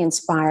very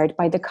inspired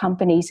by the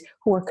companies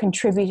who are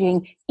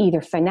contributing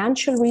either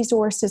financial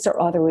resources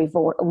or other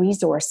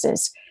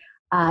resources.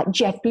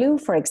 JetBlue,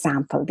 for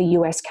example, the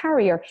US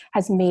carrier,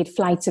 has made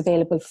flights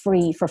available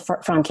free for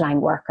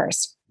frontline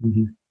workers.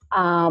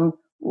 Mm-hmm.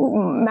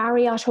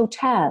 Marriott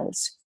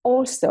Hotels,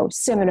 also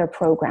similar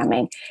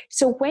programming.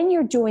 So when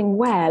you're doing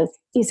well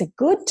is a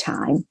good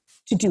time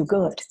to do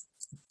good.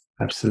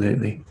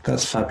 Absolutely.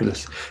 That's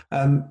fabulous.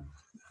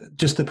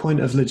 just the point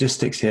of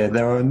logistics here,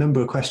 there are a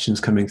number of questions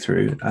coming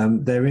through.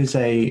 There is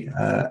a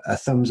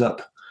thumbs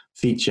up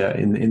feature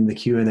in the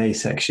Q&A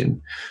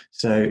section.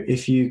 So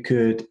if you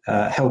could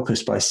help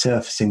us by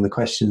surfacing the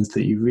questions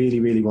that you really,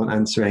 really want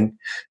answering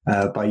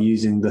by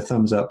using the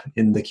thumbs up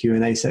in the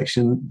Q&A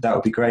section, that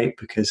would be great,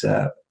 because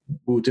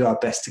we'll do our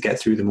best to get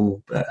through them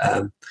all. But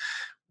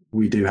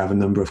we do have a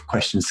number of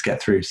questions to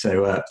get through.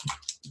 So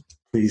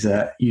please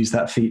use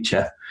that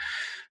feature.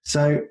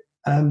 So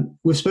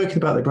we've spoken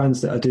about the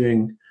brands that are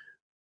doing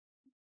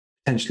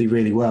potentially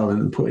really well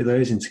and put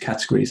those into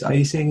categories. Are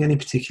you seeing any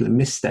particular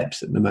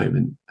missteps at the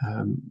moment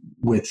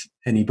with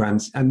any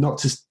brands? And not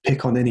to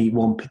pick on any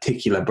one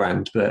particular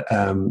brand, but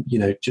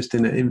just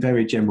in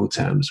very general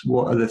terms,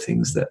 what are the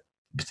things that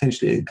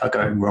potentially are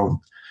going wrong?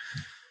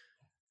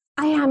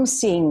 I am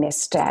seeing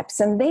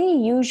missteps, and they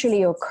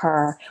usually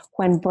occur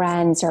when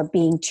brands are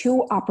being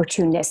too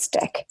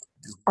opportunistic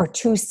or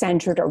too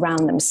centered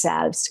around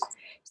themselves.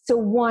 So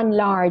one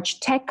large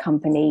tech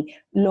company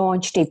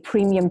launched a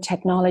premium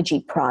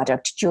technology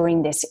product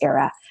during this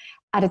era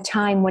at a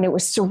time when it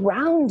was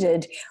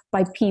surrounded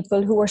by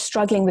people who were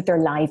struggling with their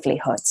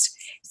livelihoods.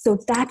 So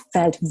that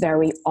felt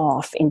very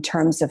off in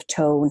terms of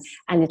tone,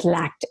 and it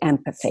lacked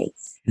empathy.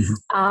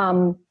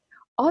 Mm-hmm.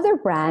 Other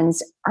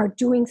brands are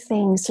doing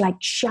things like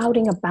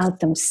shouting about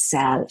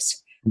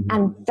themselves, mm-hmm.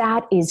 and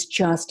that is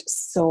just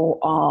so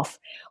off.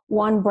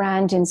 One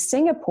brand in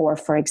Singapore,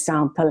 for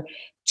example,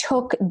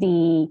 took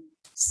the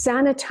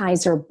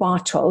sanitizer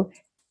bottle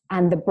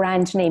and the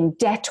brand name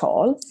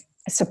Dettol,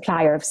 a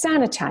supplier of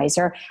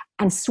sanitizer,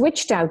 and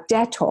switched out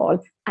Dettol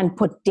and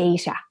put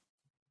data.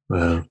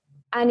 Wow.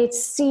 And it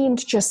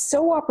seemed just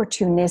so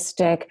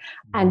opportunistic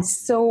and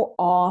so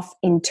off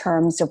in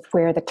terms of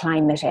where the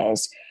climate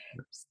is.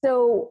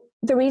 So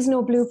there is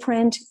no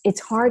blueprint.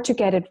 It's hard to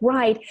get it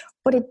right,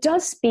 but it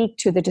does speak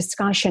to the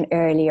discussion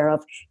earlier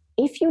of,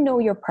 if you know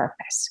your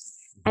purpose,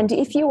 and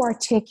if you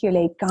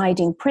articulate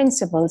guiding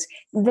principles,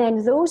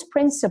 then those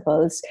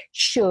principles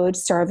should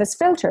serve as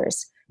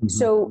filters. Mm-hmm.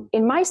 So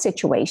in my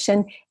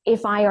situation,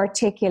 if I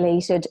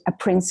articulated a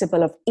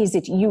principle of, is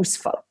it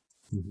useful?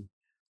 Mm-hmm.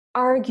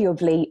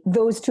 Arguably,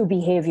 those two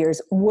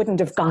behaviors wouldn't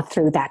have got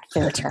through that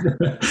filter.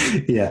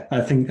 Yeah,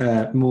 I think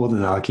more than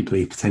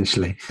arguably,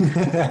 potentially.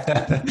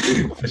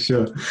 For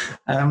sure.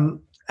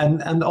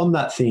 And on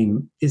that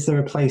theme, is there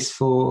a place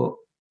for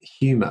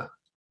humour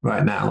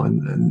right now?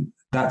 And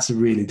that's a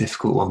really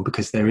difficult one,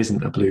 because there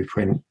isn't a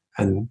blueprint,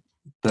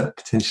 but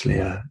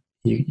potentially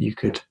you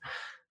could,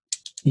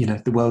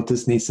 the world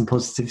does need some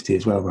positivity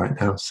as well right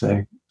now.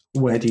 So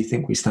where do you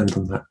think we stand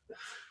on that?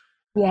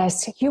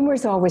 Yes, humor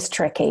is always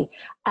tricky,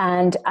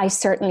 and I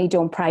certainly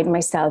don't pride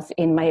myself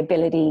in my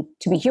ability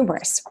to be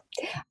humorous.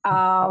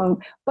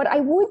 But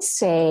I would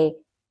say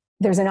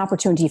there's an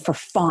opportunity for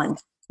fun,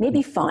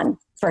 maybe fun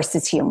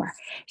versus humor.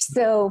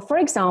 So, for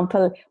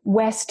example,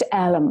 West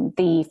Elm,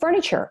 the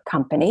furniture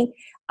company,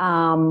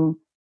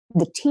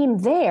 the team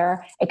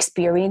there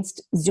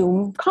experienced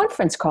Zoom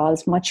conference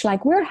calls, much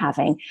like we're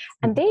having,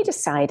 and they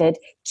decided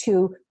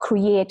to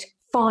create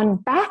fun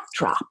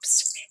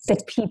backdrops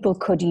that people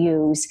could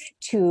use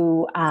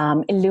to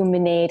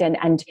illuminate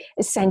and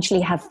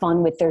essentially have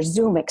fun with their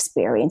Zoom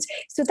experience.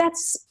 So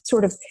that's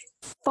sort of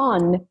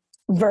fun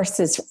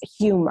versus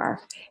humor,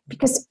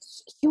 because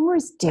humor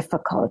is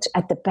difficult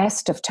at the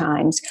best of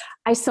times.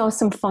 I saw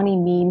some funny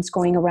memes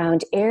going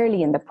around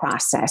early in the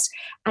process,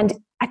 and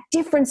at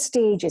different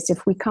stages,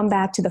 if we come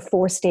back to the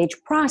 4-stage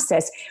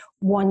process,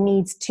 one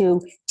needs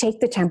to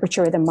take the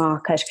temperature of the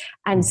market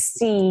and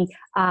see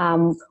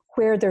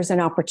where there's an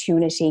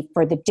opportunity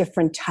for the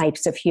different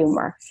types of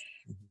humor.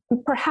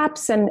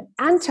 Perhaps an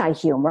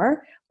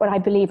anti-humor, but I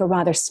believe a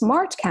rather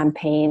smart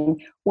campaign,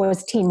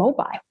 was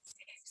T-Mobile.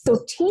 So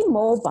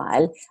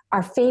T-Mobile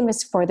are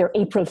famous for their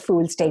April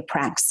Fool's Day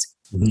pranks.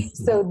 Mm-hmm.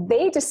 So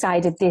they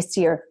decided this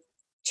year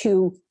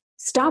to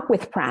stop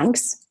with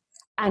pranks,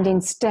 and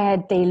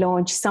instead they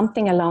launched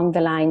something along the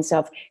lines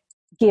of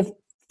give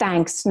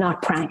thanks,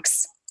 not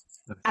pranks,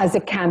 as a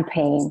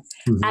campaign.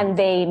 Mm-hmm. And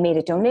they made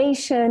a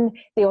donation.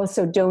 They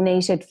also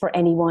donated for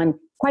anyone,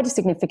 quite a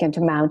significant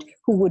amount,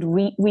 who would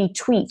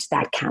retweet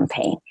that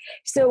campaign.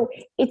 So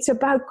it's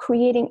about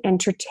creating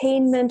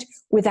entertainment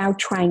without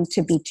trying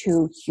to be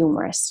too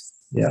humorous.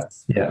 Yeah,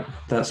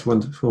 that's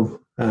wonderful.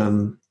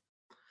 I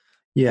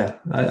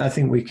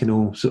think we can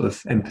all sort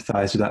of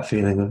empathize with that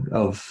feeling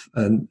of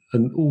an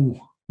all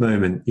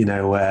moment,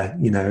 where,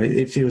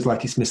 it feels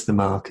like it's missed the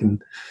mark.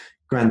 And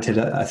granted,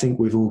 I think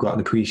we've all got an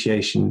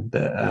appreciation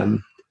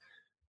that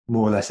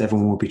more or less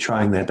everyone will be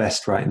trying their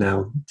best right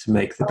now to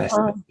make the best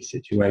of the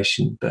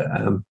situation. But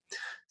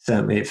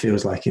certainly it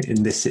feels like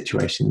in this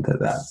situation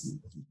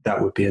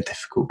that would be a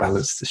difficult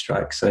balance to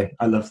strike. So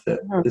I love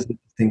that there's a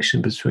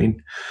distinction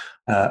between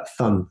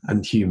fun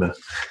and humour.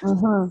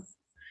 Mm-hmm.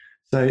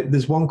 So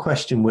there's one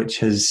question which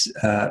has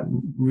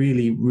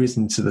really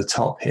risen to the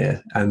top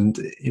here, and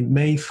it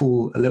may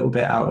fall a little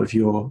bit out of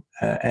your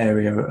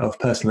area of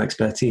personal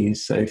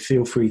expertise. So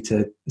feel free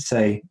to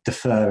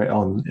defer it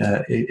on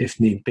if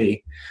need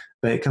be.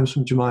 But it comes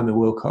from Jemima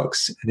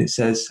Wilcox, and it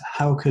says,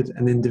 "How could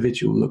an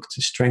individual look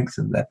to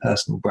strengthen their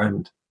personal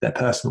brand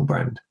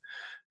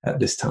at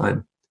this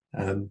time?"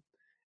 And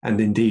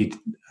indeed,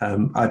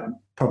 I'd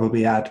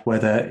probably add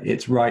whether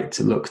it's right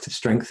to look to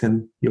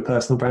strengthen your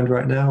personal brand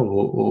right now,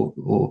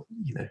 or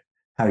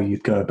how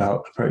you'd go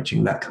about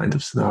approaching that kind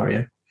of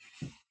scenario.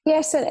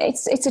 Yes, and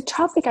it's a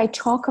topic I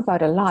talk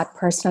about a lot,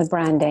 personal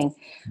branding.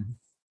 Mm-hmm.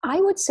 I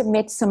would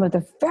submit some of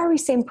the very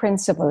same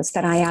principles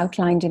that I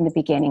outlined in the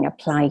beginning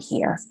apply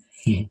here.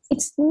 Mm-hmm.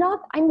 It's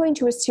not, I'm going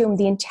to assume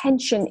the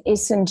intention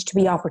isn't to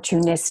be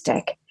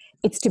opportunistic,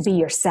 it's to be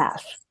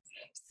yourself.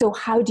 So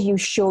how do you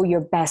show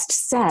your best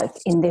self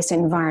in this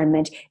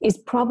environment is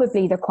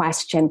probably the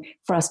question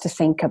for us to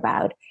think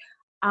about.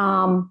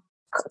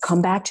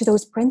 Come back to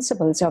those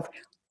principles of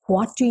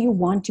what do you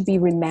want to be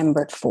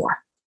remembered for?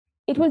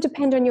 It will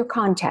depend on your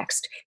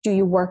context. Do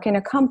you work in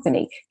a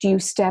company? Do you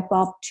step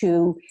up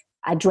to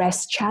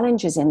address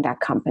challenges in that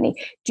company?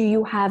 Do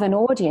you have an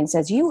audience,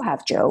 as you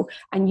have, Joe,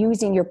 and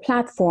using your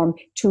platform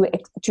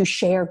to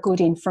share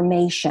good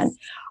information?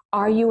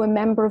 Are you a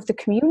member of the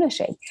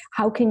community?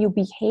 How can you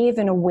behave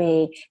in a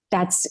way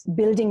that's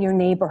building your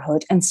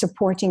neighborhood and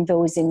supporting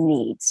those in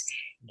needs?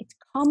 It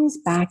comes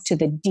back to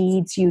the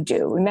deeds you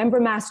do. Remember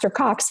Master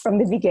Cox from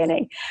the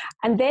beginning.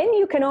 And then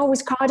you can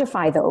always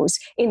codify those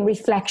in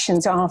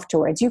reflections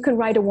afterwards. You can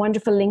write a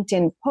wonderful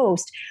LinkedIn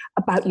post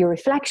about your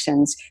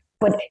reflections,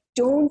 but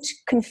don't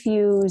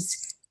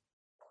confuse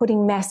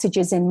putting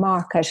messages in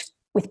market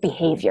with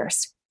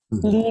behaviors.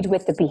 Mm-hmm. Lead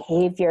with the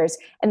behaviors,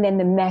 and then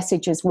the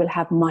messages will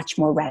have much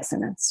more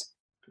resonance.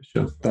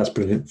 Sure, that's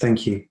brilliant.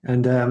 Thank you.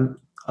 And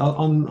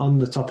on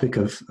the topic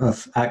of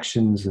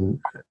actions, and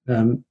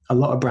a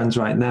lot of brands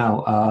right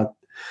now are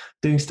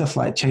doing stuff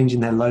like changing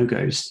their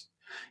logos,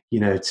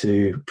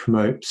 to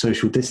promote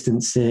social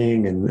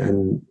distancing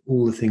and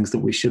all the things that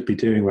we should be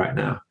doing right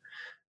now.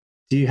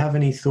 Do you have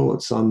any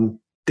thoughts on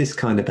this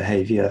kind of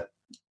behavior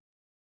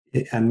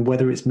and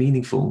whether it's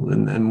meaningful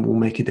and will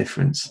make a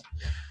difference?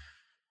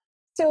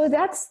 So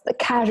that's the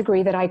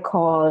category that I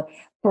call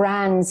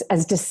brands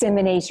as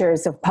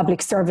disseminators of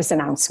public service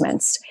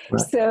announcements.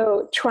 Right.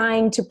 So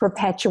trying to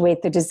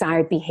perpetuate the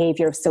desired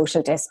behavior of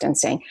social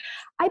distancing.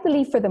 I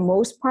believe for the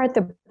most part,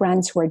 the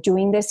brands who are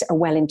doing this are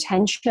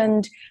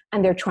well-intentioned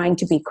and they're trying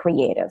to be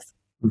creative.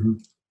 Mm-hmm.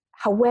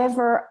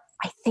 However,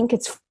 I think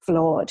it's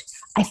flawed.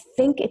 I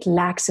think it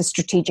lacks a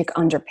strategic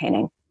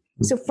underpinning.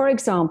 Mm-hmm. So for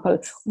example,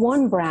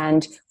 one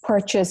brand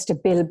purchased a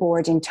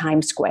billboard in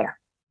Times Square.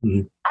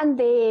 Mm-hmm. And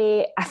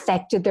they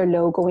affected their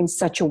logo in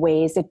such a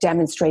way as it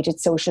demonstrated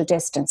social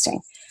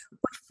distancing.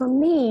 But for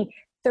me,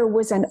 there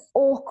was an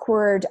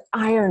awkward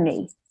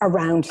irony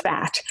around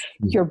that.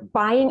 Mm-hmm. You're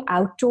buying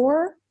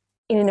outdoor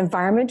in an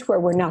environment where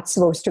we're not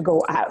supposed to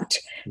go out.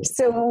 Mm-hmm.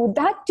 So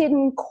that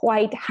didn't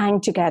quite hang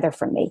together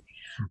for me.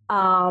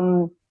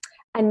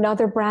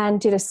 Another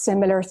brand did a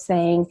similar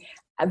thing,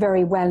 a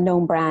very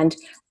well-known brand.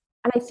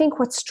 And I think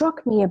what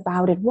struck me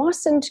about it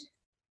wasn't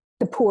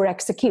the poor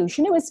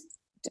execution. It was,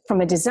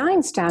 from a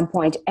design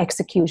standpoint,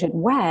 executed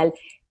well.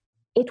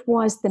 It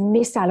was the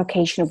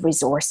misallocation of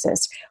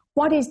resources.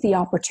 What is the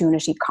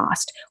opportunity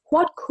cost?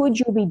 What could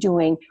you be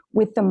doing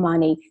with the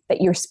money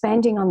that you're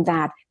spending on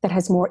that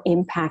has more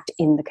impact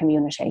in the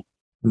community?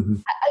 Mm-hmm.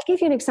 I'll give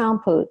you an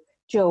example,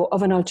 Joe,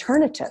 of an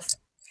alternative.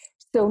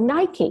 So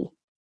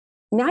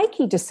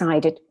Nike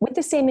decided, with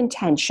the same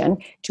intention,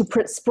 to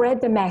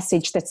spread the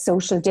message that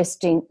social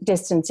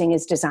distancing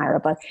is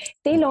desirable.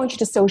 They launched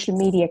a social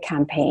media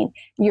campaign.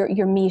 Your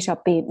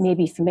meetup may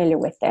be familiar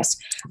with this.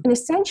 And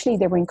essentially,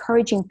 they were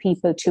encouraging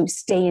people to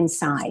stay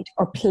inside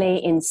or play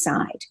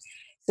inside.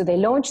 So they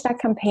launched that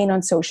campaign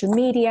on social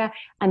media,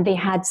 and they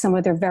had some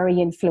of their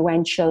very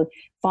influential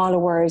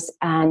followers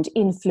and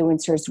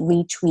influencers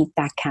retweet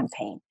that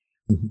campaign.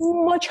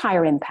 Mm-hmm. Much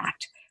higher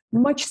impact,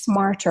 much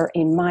smarter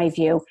in my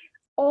view.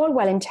 All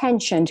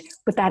well-intentioned,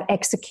 but that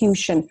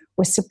execution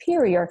was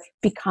superior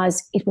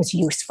because it was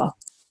useful.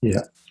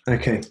 Yeah.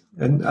 Okay.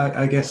 And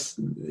I guess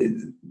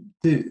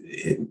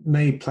it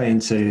may play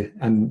into,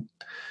 and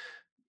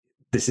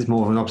this is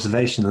more of an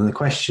observation than a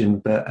question,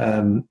 but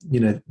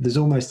there's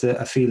almost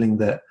a feeling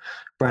that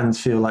brands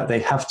feel like they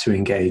have to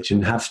engage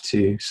and have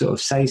to sort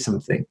of say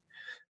something.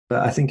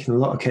 But I think in a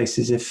lot of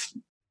cases, if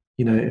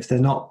they're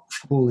not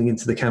falling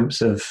into the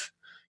camps of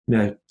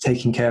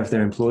taking care of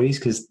their employees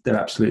because they're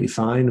absolutely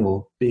fine,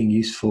 or being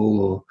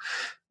useful,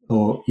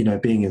 or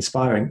being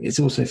inspiring, it's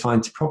also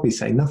fine to probably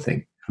say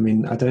nothing. I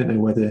mean, I don't know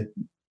whether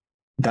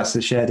that's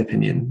a shared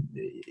opinion.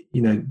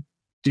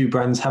 Do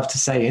brands have to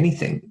say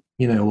anything?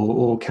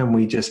 Or can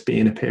we just be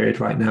in a period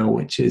right now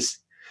which is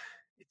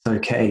it's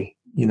okay,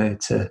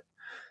 to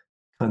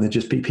kind of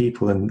just be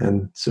people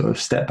and sort of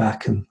step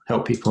back and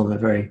help people on a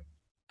very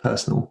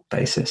personal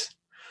basis?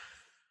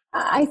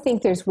 I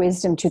think there's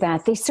wisdom to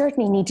that. They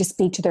certainly need to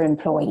speak to their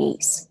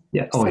employees.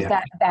 Yeah. So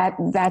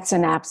that's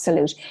an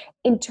absolute.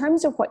 In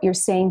terms of what you're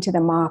saying to the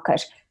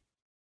market,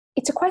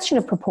 it's a question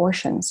of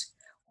proportions.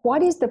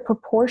 What is the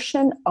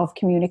proportion of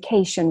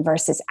communication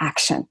versus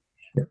action?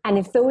 Yeah. And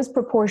if those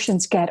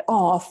proportions get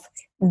off,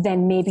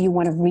 then maybe you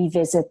want to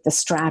revisit the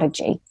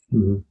strategy.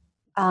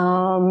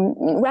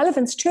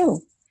 Relevance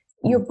too.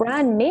 Your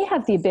brand may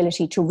have the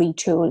ability to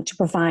retool, to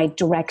provide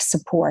direct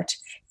support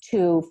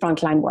to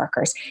frontline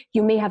workers.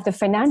 You may have the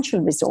financial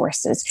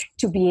resources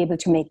to be able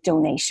to make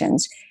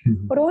donations,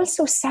 but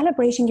also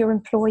celebrating your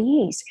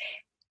employees.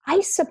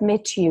 I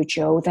submit to you,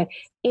 Joe, that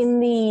in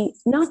the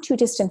not too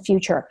distant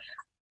future,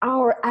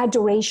 our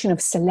adoration of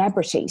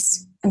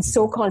celebrities and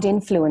so-called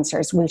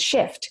influencers will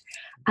shift.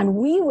 And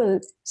we will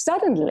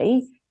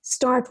suddenly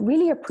start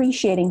really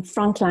appreciating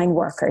frontline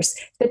workers,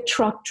 the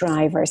truck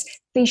drivers,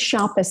 the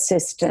shop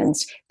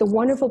assistants, the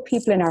wonderful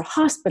people in our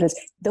hospitals.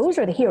 Those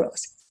are the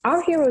heroes.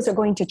 Our heroes are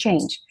going to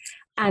change.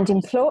 And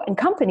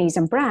companies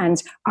and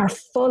brands are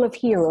full of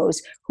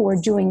heroes who are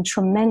doing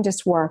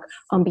tremendous work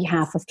on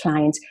behalf of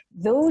clients.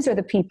 Those are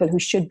the people who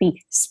should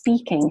be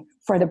speaking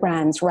for the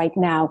brands right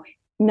now,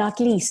 not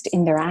least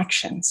in their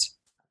actions.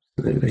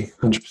 Absolutely,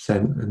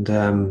 100%.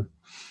 And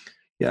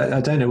yeah,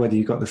 I don't know whether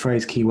you got the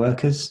phrase key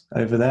workers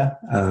over there,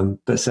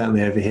 but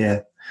certainly over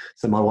here.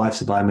 So my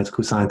wife's a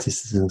biomedical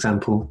scientist, as an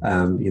example,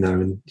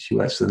 and she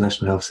works for the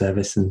National Health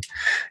Service, and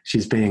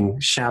she's being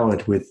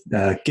showered with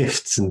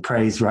gifts and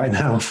praise right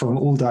now from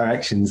all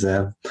directions,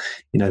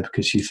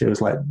 because she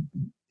feels like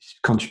she's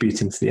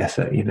contributing to the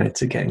effort,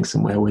 to getting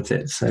somewhere with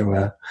it.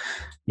 So,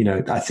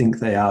 I think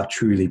they are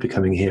truly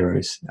becoming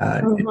heroes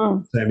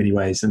in so many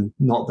ways, and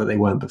not that they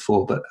weren't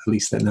before, but at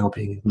least they're now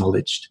being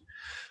acknowledged.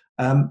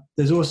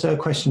 There's also a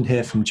question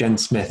here from Jen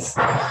Smith,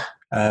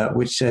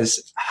 which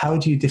says, how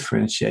do you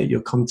differentiate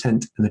your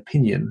content and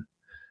opinion?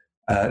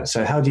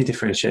 So how do you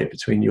differentiate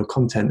between your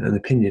content and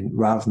opinion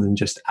rather than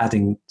just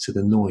adding to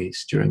the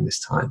noise during this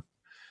time?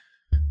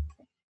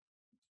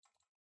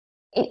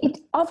 It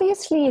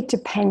obviously, it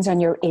depends on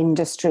your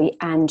industry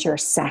and your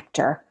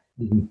sector.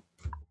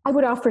 I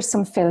would offer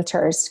some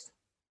filters.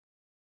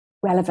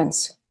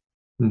 Relevance.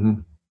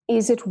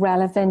 Is it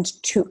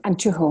relevant to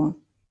whom?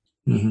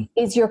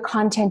 Is your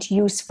content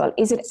useful?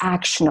 Is it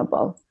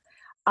actionable?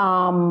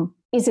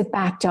 Is it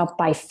backed up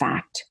by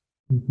fact?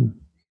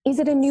 Is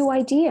it a new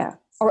idea?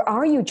 Or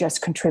are you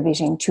just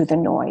contributing to the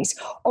noise?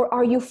 Or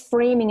are you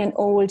framing an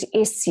old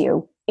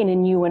issue in a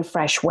new and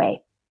fresh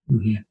way?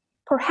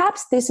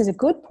 Perhaps this is a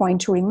good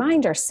point to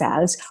remind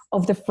ourselves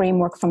of the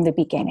framework from the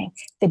beginning,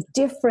 the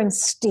different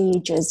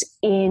stages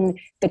in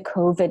the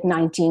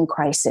COVID-19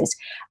 crisis.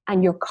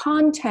 And your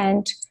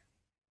content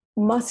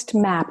must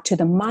map to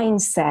the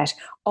mindset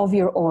of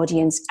your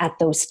audience at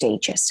those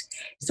stages.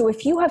 So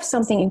if you have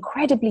something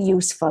incredibly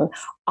useful,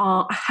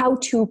 a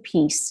how-to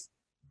piece,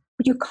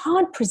 but you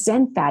can't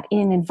present that in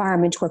an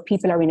environment where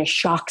people are in a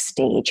shock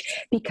stage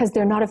because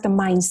they're not of the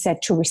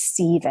mindset to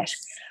receive it.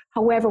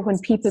 However, when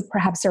people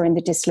perhaps are in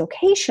the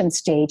dislocation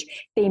stage,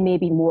 they may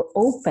be more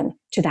open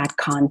to that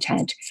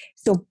content.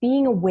 So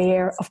being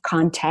aware of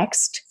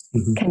context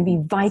can be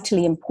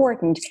vitally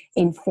important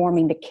in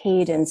forming the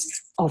cadence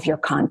of your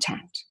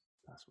content.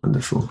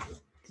 Wonderful.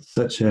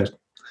 Such a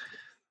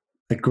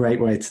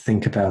great way to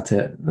think about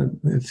it.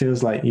 It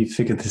feels like you've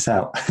figured this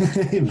out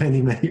in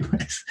many, many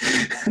ways.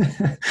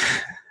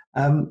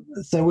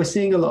 So we're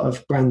seeing a lot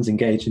of brands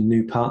engage in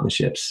new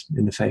partnerships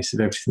in the face of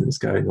everything that's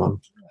going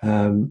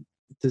on.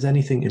 Does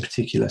anything in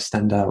particular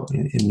stand out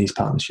in these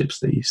partnerships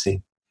that you've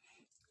seen?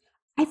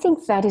 I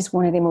think that is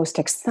one of the most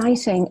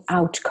exciting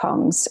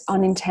outcomes,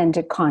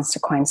 unintended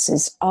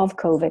consequences of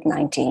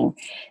COVID-19,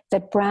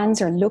 that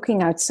brands are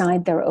looking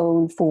outside their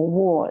own four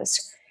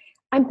walls.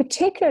 I'm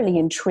particularly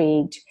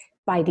intrigued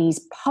by these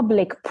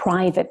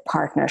public-private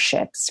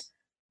partnerships.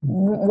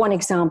 One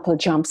example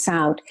jumps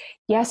out.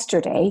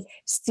 Yesterday,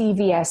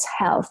 CVS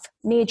Health,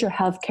 major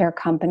healthcare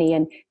company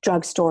and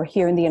drugstore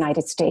here in the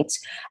United States,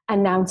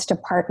 announced a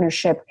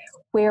partnership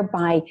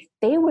whereby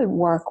they will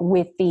work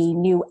with the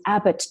new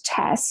Abbott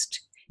test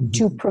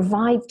to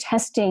provide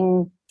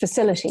testing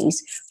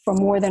facilities for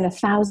more than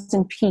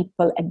 1,000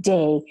 people a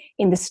day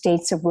in the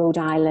states of Rhode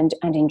Island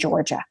and in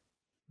Georgia.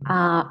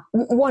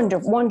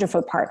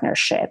 Wonderful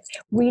partnership,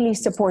 really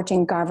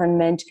supporting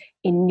government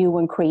in new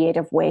and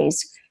creative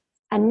ways.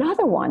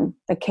 Another one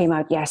that came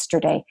out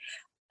yesterday,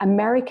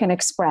 American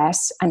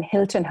Express and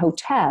Hilton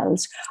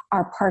Hotels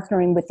are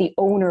partnering with the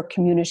owner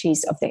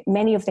communities of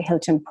many of the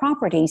Hilton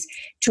properties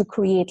to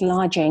create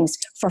lodgings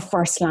for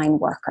first-line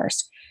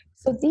workers.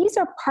 So these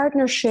are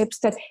partnerships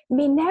that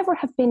may never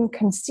have been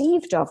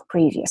conceived of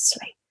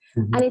previously.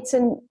 And it's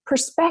in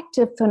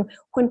perspective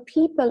when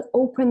people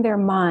open their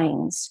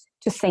minds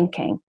to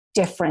thinking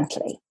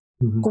differently,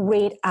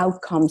 great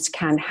outcomes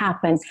can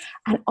happen.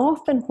 And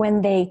often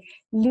when they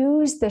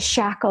lose the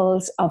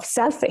shackles of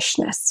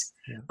selfishness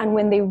and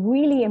when they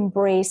really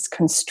embrace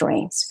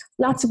constraints,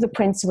 lots of the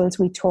principles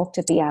we talked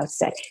at the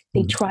outset,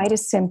 they try to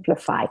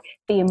simplify,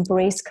 they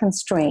embrace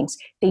constraints,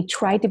 they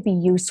try to be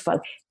useful,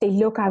 they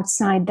look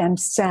outside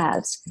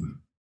themselves.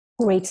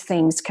 great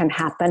things can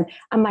happen.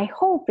 And my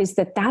hope is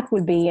that that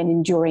will be an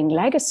enduring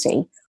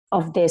legacy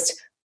of this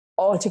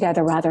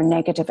altogether rather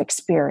negative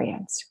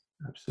experience.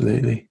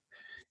 Absolutely.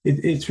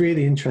 It's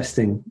really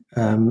interesting.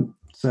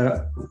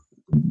 So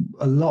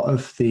a lot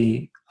of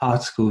the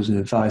articles and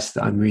advice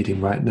that I'm reading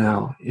right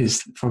now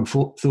is from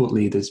thought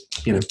leaders,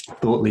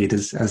 thought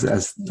leaders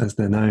as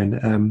they're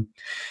known,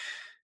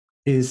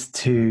 is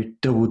to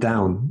double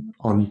down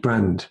on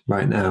brand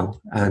right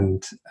now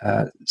and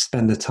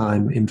spend the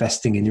time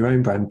investing in your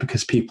own brand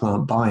because people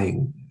aren't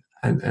buying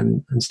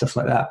and stuff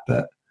like that.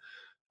 But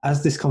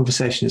as this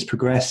conversation has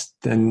progressed,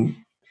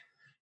 then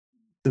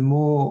the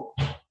more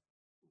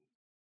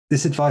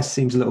this advice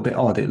seems a little bit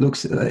odd.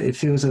 It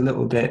feels a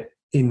little bit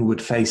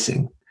inward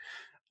facing.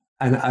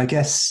 And I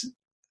guess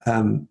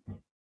there's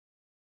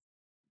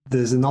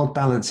an odd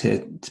balance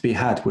here to be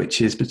had, which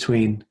is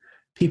between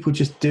people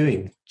just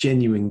doing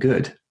genuine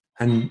good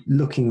and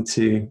looking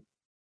to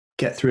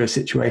get through a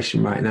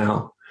situation right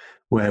now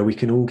where we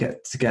can all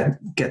get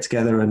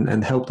together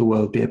and help the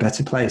world be a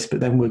better place. But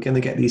then we're going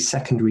to get these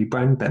secondary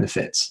brand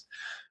benefits,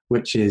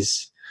 which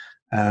is,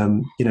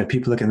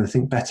 people are going to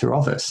think better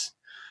of us.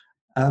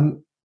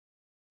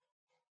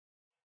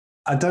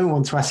 I don't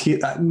want to ask you,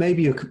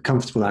 maybe you're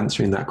comfortable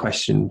answering that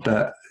question,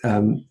 but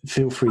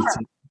feel free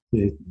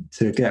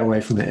to get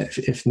away from it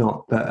if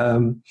not.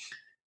 But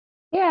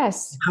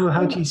yes.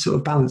 How do you sort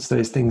of balance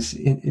those things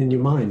in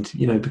your mind?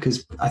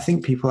 Because I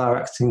think people are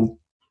acting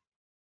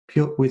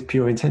with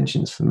pure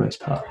intentions for the most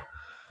part.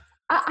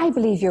 I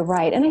believe you're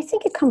right. And I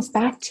think it comes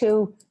back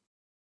to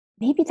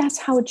maybe that's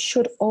how it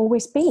should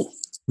always be.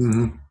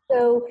 Mm-hmm.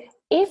 So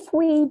if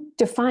we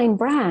define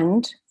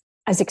brand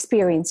as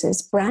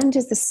experiences, brand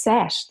is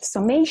the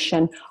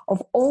summation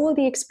of all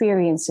the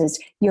experiences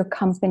your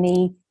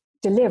company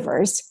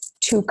delivers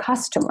to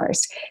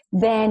customers,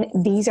 then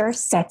these are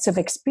sets of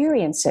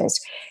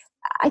experiences.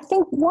 I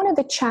think one of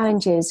the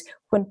challenges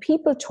when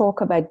people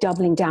talk about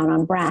doubling down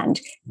on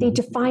brand, they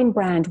define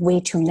brand way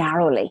too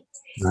narrowly.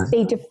 Right.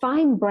 They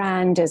define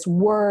brand as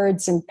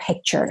words and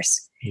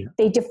pictures. Yeah.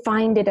 They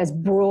defined it as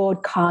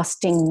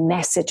broadcasting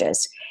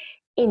messages.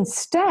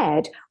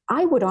 Instead,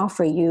 I would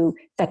offer you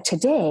that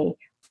today,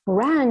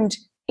 brand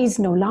is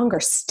no longer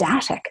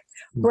static.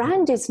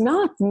 Brand is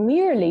not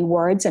merely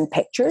words and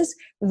pictures.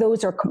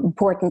 Those are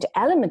important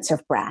elements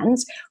of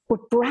brands,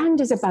 but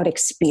brand is about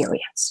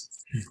experience.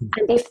 Mm-hmm.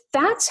 And if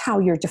that's how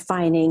you're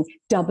defining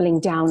doubling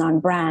down on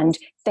brand,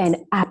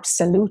 then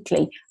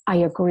absolutely, I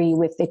agree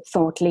with the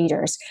thought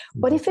leaders.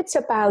 Mm-hmm. But if it's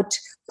about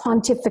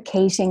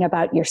pontificating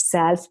about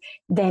yourself,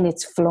 then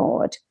it's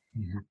flawed.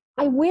 Mm-hmm.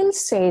 I will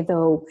say,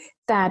 though,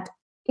 that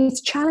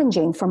it's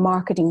challenging for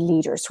marketing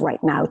leaders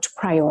right now to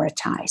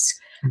prioritize.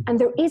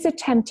 And there is a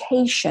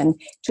temptation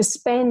to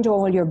spend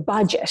all your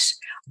budget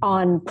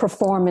on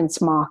performance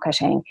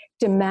marketing,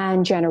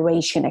 demand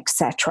generation,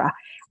 etc.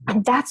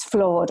 And that's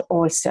flawed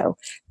also,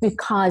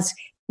 because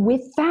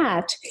with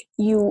that,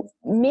 you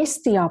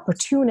miss the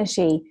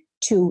opportunity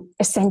to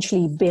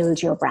essentially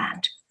build your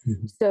brand.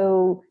 Mm-hmm.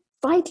 So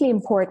vitally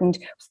important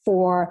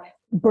for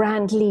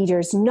brand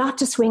leaders not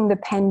to swing the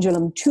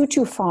pendulum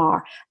too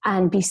far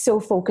and be so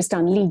focused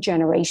on lead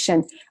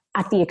generation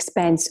at the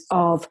expense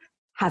of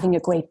having a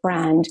great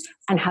brand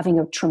and having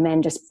a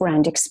tremendous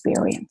brand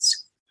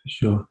experience.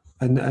 Sure.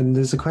 And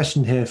there's a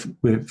question here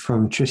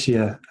from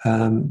Tricia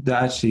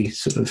that actually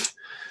sort of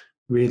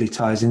really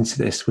ties into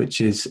this, which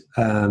is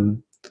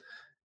the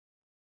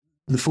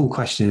full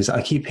question is,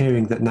 I keep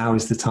hearing that now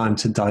is the time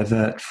to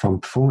divert from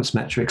performance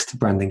metrics to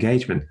brand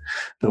engagement.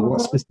 But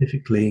what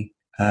specifically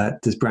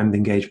does brand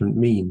engagement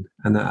mean?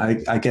 And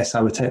I guess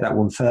I would take that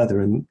one further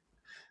and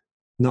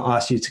not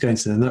ask you to go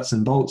into the nuts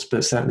and bolts,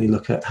 but certainly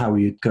look at how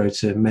you'd go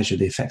to measure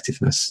the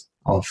effectiveness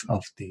of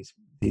these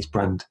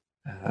brand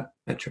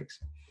metrics.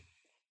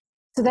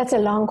 So that's a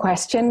long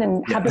question,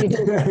 and happy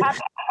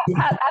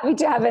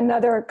to have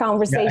another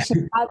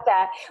conversation about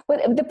that.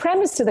 But the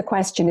premise to the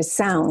question is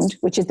sound,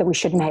 which is that we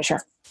should measure.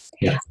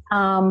 Yeah.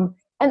 And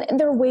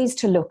there are ways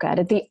to look at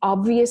it. The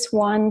obvious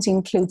ones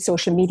include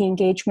social media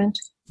engagement.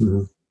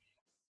 Mm-hmm.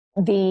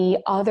 The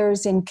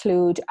others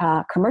include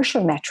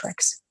commercial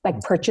metrics,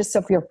 like purchase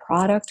of your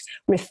product,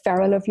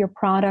 referral of your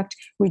product,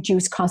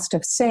 reduced cost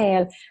of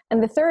sale.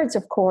 And the third,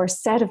 of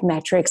course, set of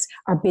metrics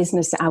are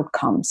business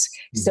outcomes.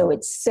 Mm-hmm. So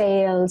it's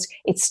sales,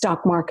 it's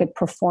stock market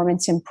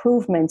performance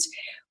improvements.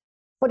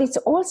 But it's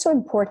also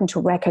important to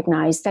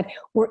recognize that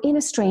we're in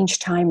a strange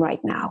time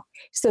right now.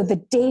 So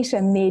the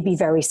data may be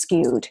very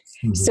skewed.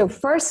 Mm-hmm. So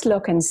first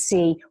look and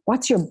see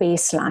what's your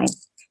baseline.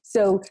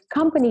 So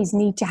companies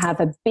need to have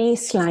a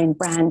baseline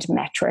brand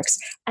metrics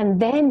and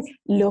then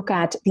look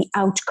at the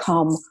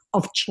outcome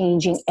of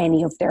changing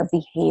any of their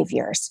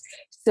behaviors.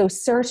 So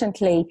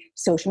certainly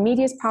social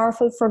media is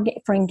powerful for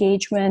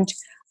engagement,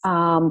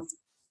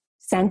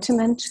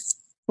 sentiment,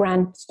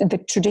 brand, the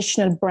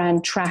traditional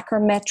brand tracker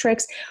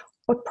metrics,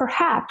 but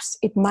perhaps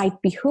it might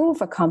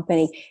behoove a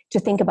company to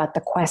think about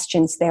the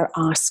questions they're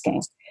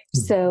asking.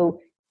 Mm-hmm.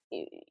 So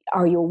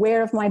are you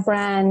aware of my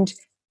brand?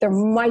 There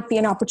might be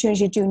an opportunity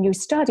to do new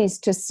studies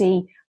to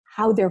see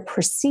how they're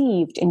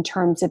perceived in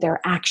terms of their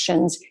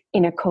actions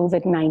in a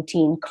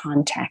COVID-19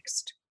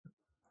 context.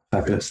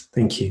 Fabulous.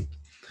 Thank you.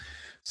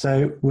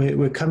 So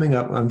we're coming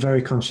up. I'm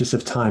very conscious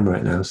of time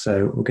right now,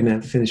 so we're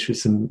going to finish with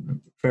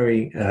some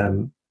very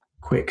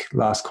quick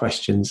last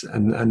questions,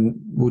 and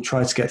we'll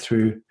try to get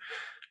through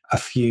a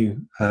few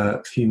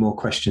more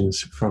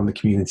questions from the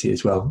community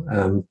as well,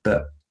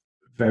 but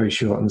very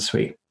short and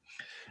sweet.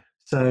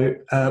 So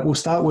we'll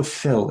start with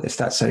Phil, if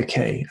that's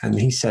okay. And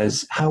he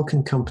says, how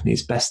can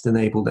companies best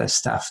enable their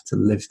staff to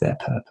live their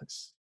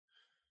purpose?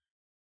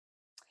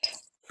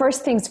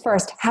 First things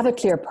first, have a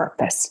clear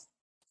purpose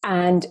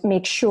and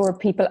make sure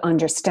people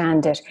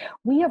understand it.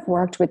 We have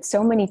worked with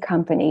so many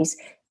companies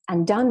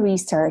and done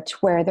research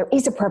where there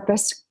is a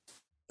purpose,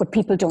 but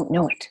people don't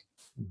know it.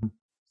 Mm-hmm.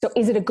 So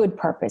is it a good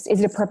purpose? Is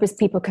it a purpose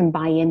people can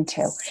buy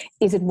into?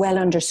 Is it well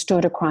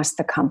understood across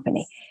the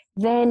company?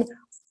 Then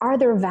are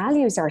there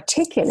values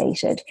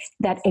articulated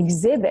that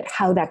exhibit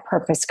how that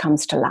purpose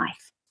comes to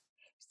life?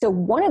 So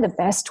one of the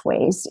best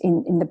ways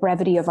in the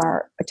brevity of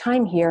our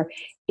time here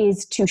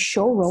is to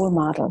show role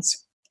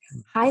models,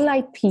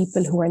 highlight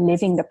people who are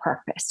living the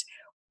purpose.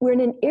 We're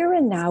in an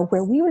era now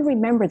where we will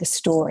remember the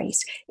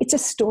stories. It's a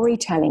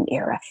storytelling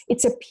era.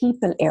 It's a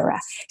people era.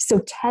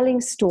 So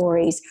telling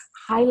stories,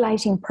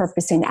 highlighting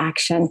purpose in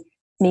action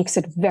makes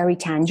it very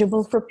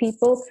tangible for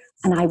people.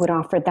 And I would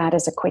offer that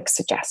as a quick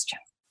suggestion.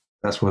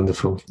 That's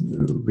wonderful.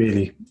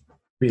 Really,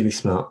 really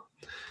smart.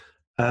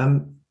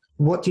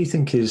 What do you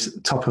think is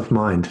top of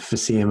mind for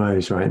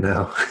CMOs right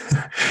now?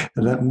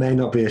 And that may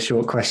not be a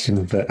short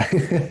question, but...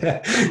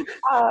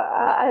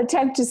 I'll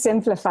attempt to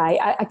simplify.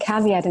 A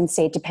caveat and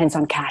say it depends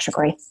on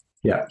category.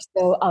 Yeah.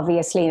 So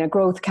obviously in a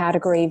growth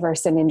category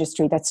versus an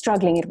industry that's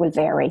struggling, it will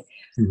vary.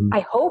 Mm-hmm.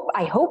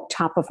 I hope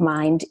top of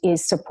mind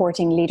is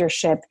supporting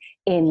leadership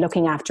in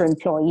looking after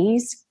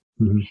employees.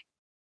 Mm-hmm.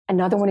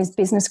 Another one is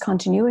business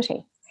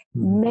continuity.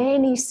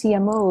 Many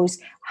CMOs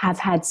have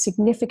had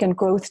significant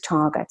growth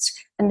targets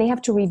and they have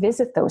to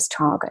revisit those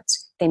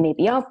targets. They may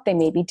be up, they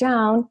may be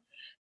down.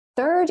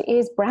 Third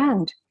is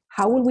brand.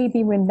 How will we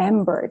be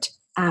remembered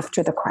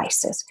after the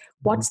crisis?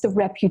 What's the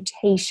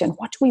reputation?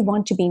 What do we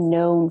want to be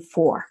known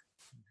for?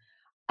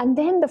 And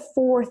then the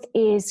fourth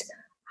is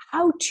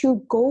how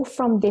to go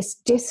from this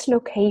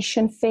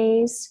dislocation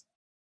phase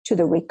to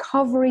the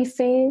recovery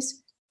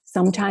phase.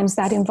 Sometimes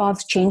that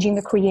involves changing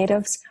the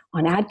creatives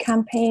on ad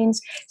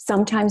campaigns.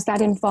 Sometimes that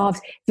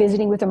involves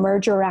visiting with a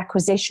merger or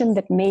acquisition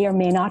that may or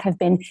may not have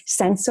been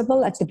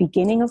sensible at the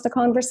beginning of the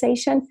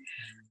conversation.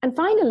 And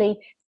finally,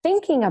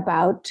 thinking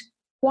about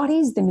what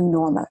is the new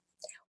normal?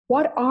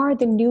 What are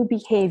the new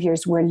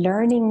behaviors we're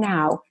learning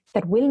now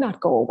that will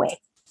not go away?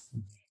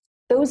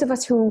 Those of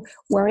us who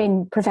were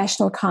in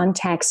professional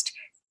context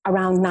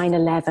around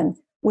 9/11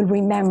 will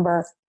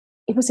remember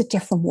it was a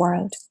different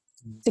world.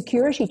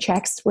 Security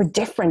checks were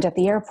different at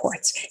the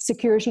airports.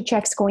 Security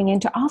checks going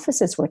into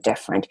offices were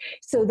different.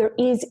 So there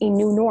is a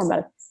new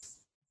normal.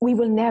 We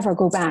will never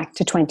go back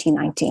to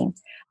 2019.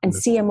 And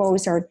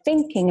CMOs are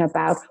thinking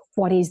about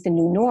what is the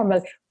new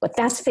normal, but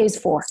that's phase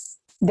 4.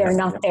 They're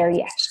not there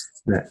yet.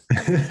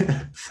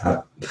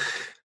 Yeah.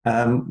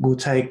 We'll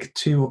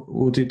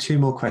do 2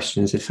 more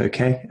questions if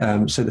okay.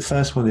 So the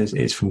first one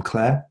is from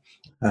Claire,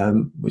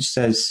 which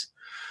says,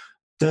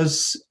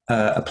 does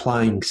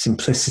applying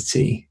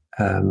simplicity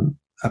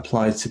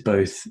apply to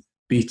both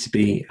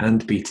B2B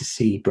and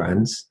B2C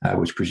brands,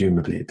 which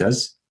presumably it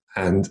does?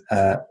 And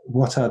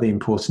what are the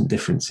important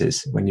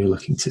differences when you're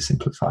looking to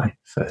simplify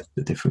for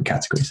the different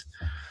categories?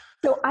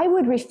 So I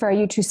would refer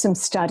you to some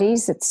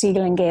studies at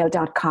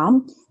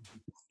Siegel+Gale.com.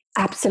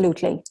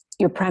 Absolutely.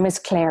 Your premise,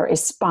 Claire,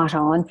 is spot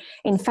on.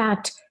 In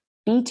fact,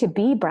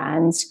 B2B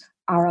brands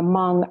are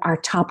among our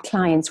top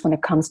clients when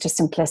it comes to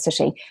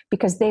simplicity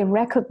because they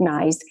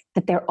recognize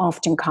that they're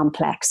often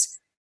complex.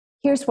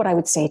 Here's what I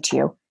would say to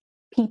you.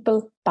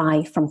 People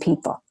buy from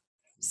people.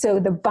 So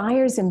the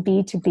buyers in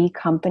B2B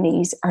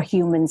companies are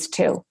humans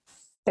too.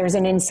 There's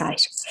an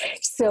insight.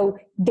 So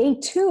they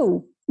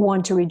too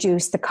want to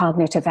reduce the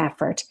cognitive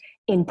effort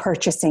in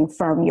purchasing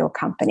from your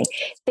company.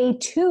 They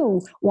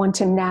too want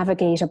to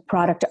navigate a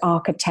product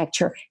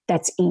architecture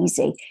that's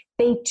easy.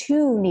 They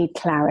too need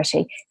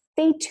clarity.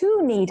 They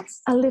too need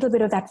a little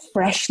bit of that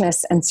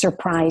freshness and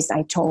surprise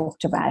I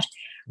talked about.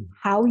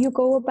 How you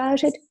go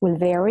about it will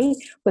vary,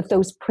 but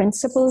those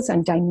principles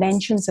and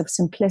dimensions of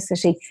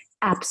simplicity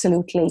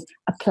absolutely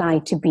apply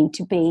to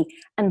B2B,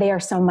 and they are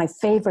some of my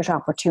favorite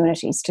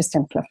opportunities to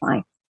simplify.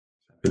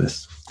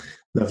 Fabulous.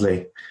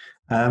 Lovely.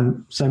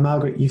 So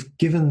Margaret, you've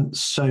given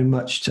so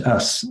much to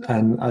us,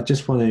 and I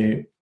just want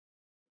to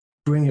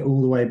bring it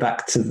all the way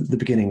back to the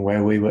beginning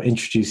where we were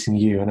introducing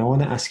you, and I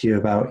want to ask you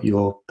about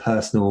your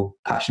personal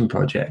passion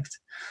project,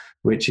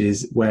 which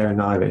is Wear an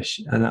Irish,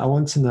 and I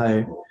want to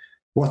know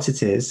what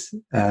it is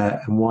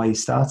and why you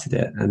started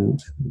it.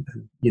 And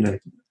you know,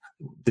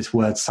 this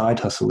word side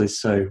hustle is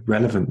so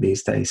relevant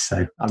these days.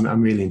 So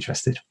I'm really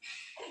interested.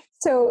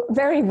 So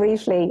very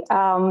briefly,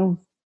 I'll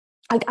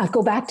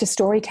go back to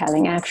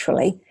storytelling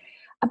actually.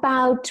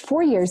 About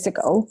 4 years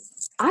ago,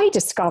 I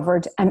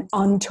discovered an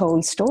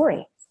untold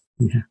story.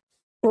 Mm-hmm.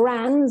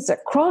 brands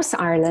across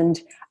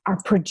Ireland are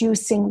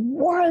producing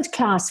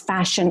world-class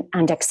fashion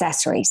and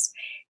accessories.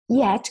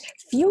 Yet,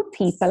 few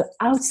people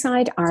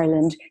outside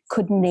Ireland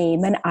could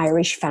name an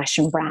Irish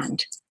fashion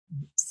brand.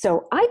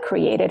 So I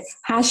created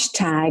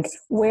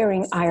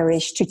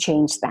 #WearingIrish to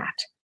change that.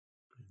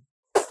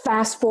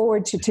 Fast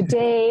forward to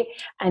today,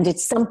 and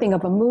it's something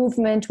of a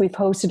movement. We've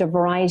hosted a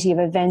variety of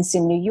events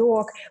in New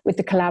York with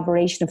the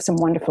collaboration of some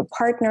wonderful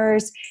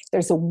partners.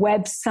 There's a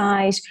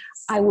website.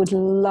 I would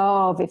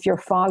love if your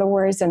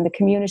followers and the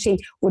community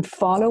would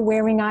follow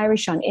Wearing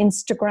Irish on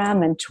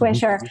Instagram and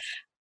Twitter.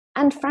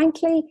 And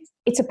frankly,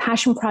 it's a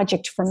passion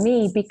project for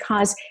me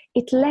because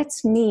it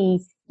lets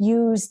me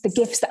use the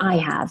gifts I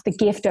have, the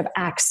gift of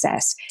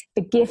access,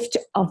 the gift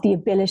of the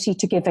ability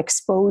to give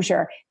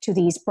exposure to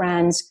these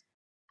brands.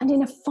 And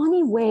in a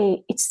funny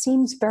way, it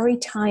seems very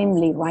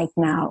timely right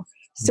now.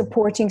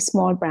 Supporting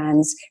small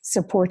brands,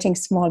 supporting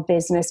small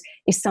business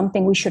is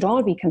something we should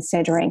all be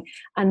considering.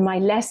 And my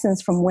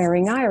lessons from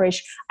Wearing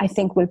Irish, I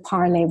think, will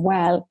parlay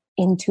well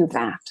into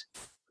that.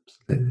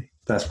 Absolutely.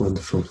 That's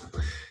wonderful.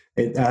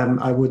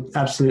 I would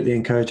absolutely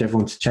encourage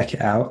everyone to check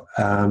it out.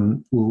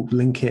 We'll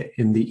link it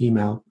in the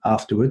email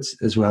afterwards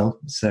as well.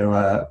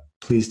 So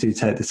please do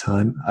take the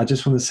time. I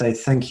just want to say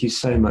thank you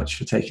so much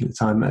for taking the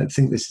time. I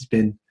think this has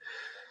been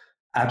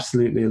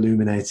absolutely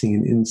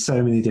illuminating in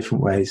so many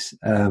different ways.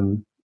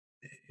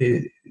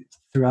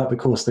 Throughout the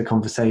course of the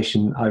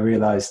conversation, I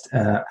realized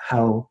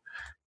how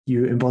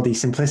you embody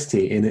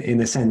simplicity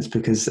in a sense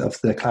because of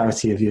the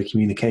clarity of your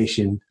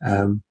communication,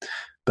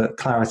 but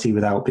clarity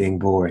without being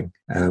boring,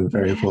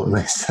 very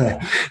importantly.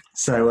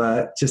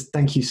 So just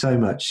thank you so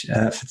much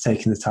for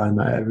taking the time.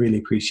 I really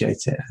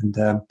appreciate it. And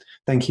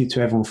thank you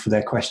to everyone for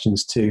their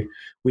questions too.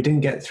 We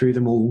didn't get through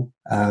them all,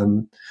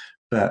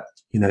 but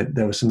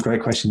there were some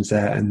great questions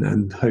there,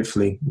 and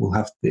hopefully we'll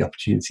have the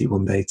opportunity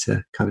one day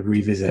to kind of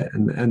revisit.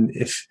 And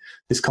if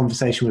this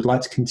conversation would like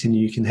to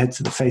continue, you can head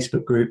to the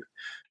Facebook group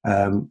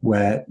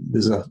where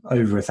there's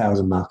over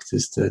 1,000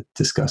 marketers to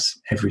discuss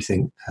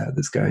everything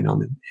that's going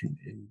on in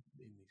these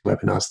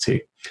webinars too.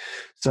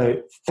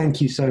 So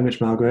thank you so much,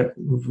 Margaret.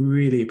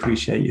 Really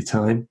appreciate your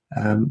time.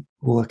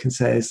 All I can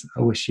say is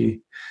I wish you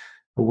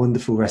a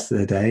wonderful rest of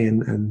the day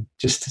and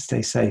just to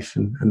stay safe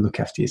and look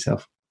after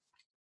yourself.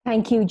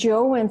 Thank you,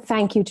 Joe, and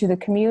thank you to the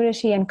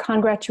community, and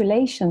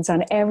congratulations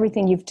on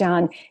everything you've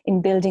done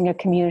in building a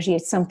community.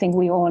 It's something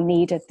we all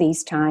need at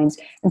these times.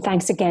 And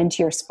thanks again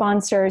to your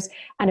sponsors,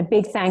 and a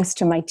big thanks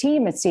to my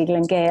team at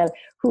Siegel+Gale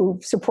who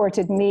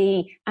supported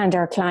me and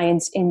our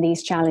clients in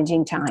these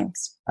challenging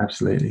times.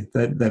 Absolutely.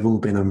 They've all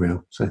been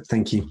unreal. So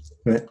thank you.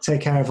 But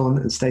take care, everyone,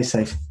 and stay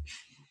safe.